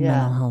them, the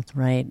mental health,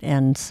 right?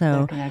 And so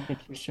they're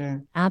connected for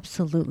sure.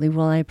 Absolutely.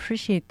 Well, I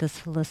appreciate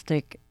this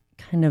holistic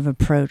kind of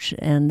approach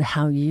and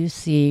how you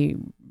see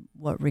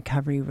what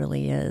recovery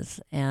really is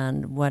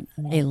and what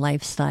a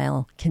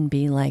lifestyle can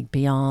be like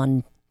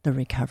beyond the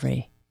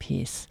recovery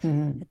piece.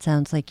 It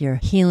sounds like you're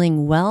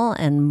healing well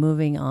and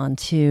moving on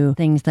to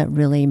things that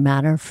really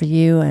matter for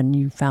you, and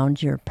you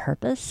found your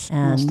purpose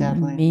and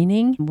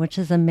meaning, which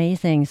is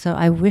amazing. So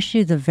I wish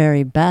you the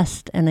very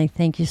best, and I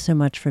thank you so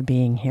much for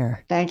being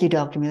here. Thank you,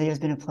 Dr. Amelia. It's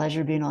been a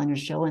pleasure being on your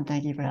show, and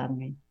thank you for having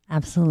me.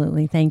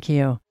 Absolutely. Thank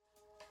you.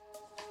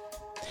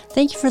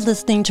 Thank you for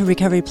listening to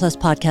Recovery Plus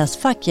Podcast,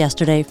 Fuck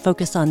Yesterday,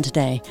 Focus on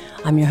Today.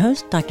 I'm your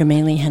host, Dr.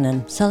 Maylee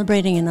Hennon,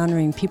 celebrating and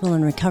honoring people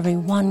in recovery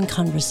one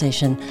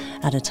conversation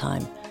at a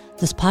time.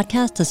 This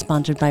podcast is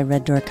sponsored by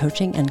Red Door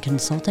Coaching and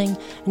Consulting,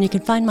 and you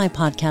can find my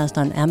podcast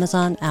on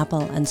Amazon,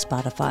 Apple, and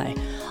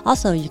Spotify.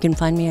 Also, you can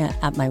find me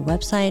at my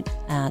website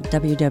at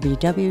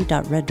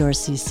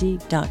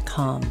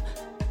www.reddoorcc.com.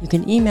 You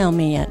can email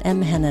me at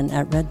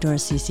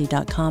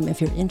mhennon@reddoorcc.com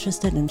if you're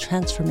interested in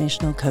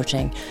transformational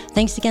coaching.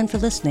 Thanks again for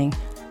listening.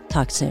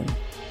 Talk soon.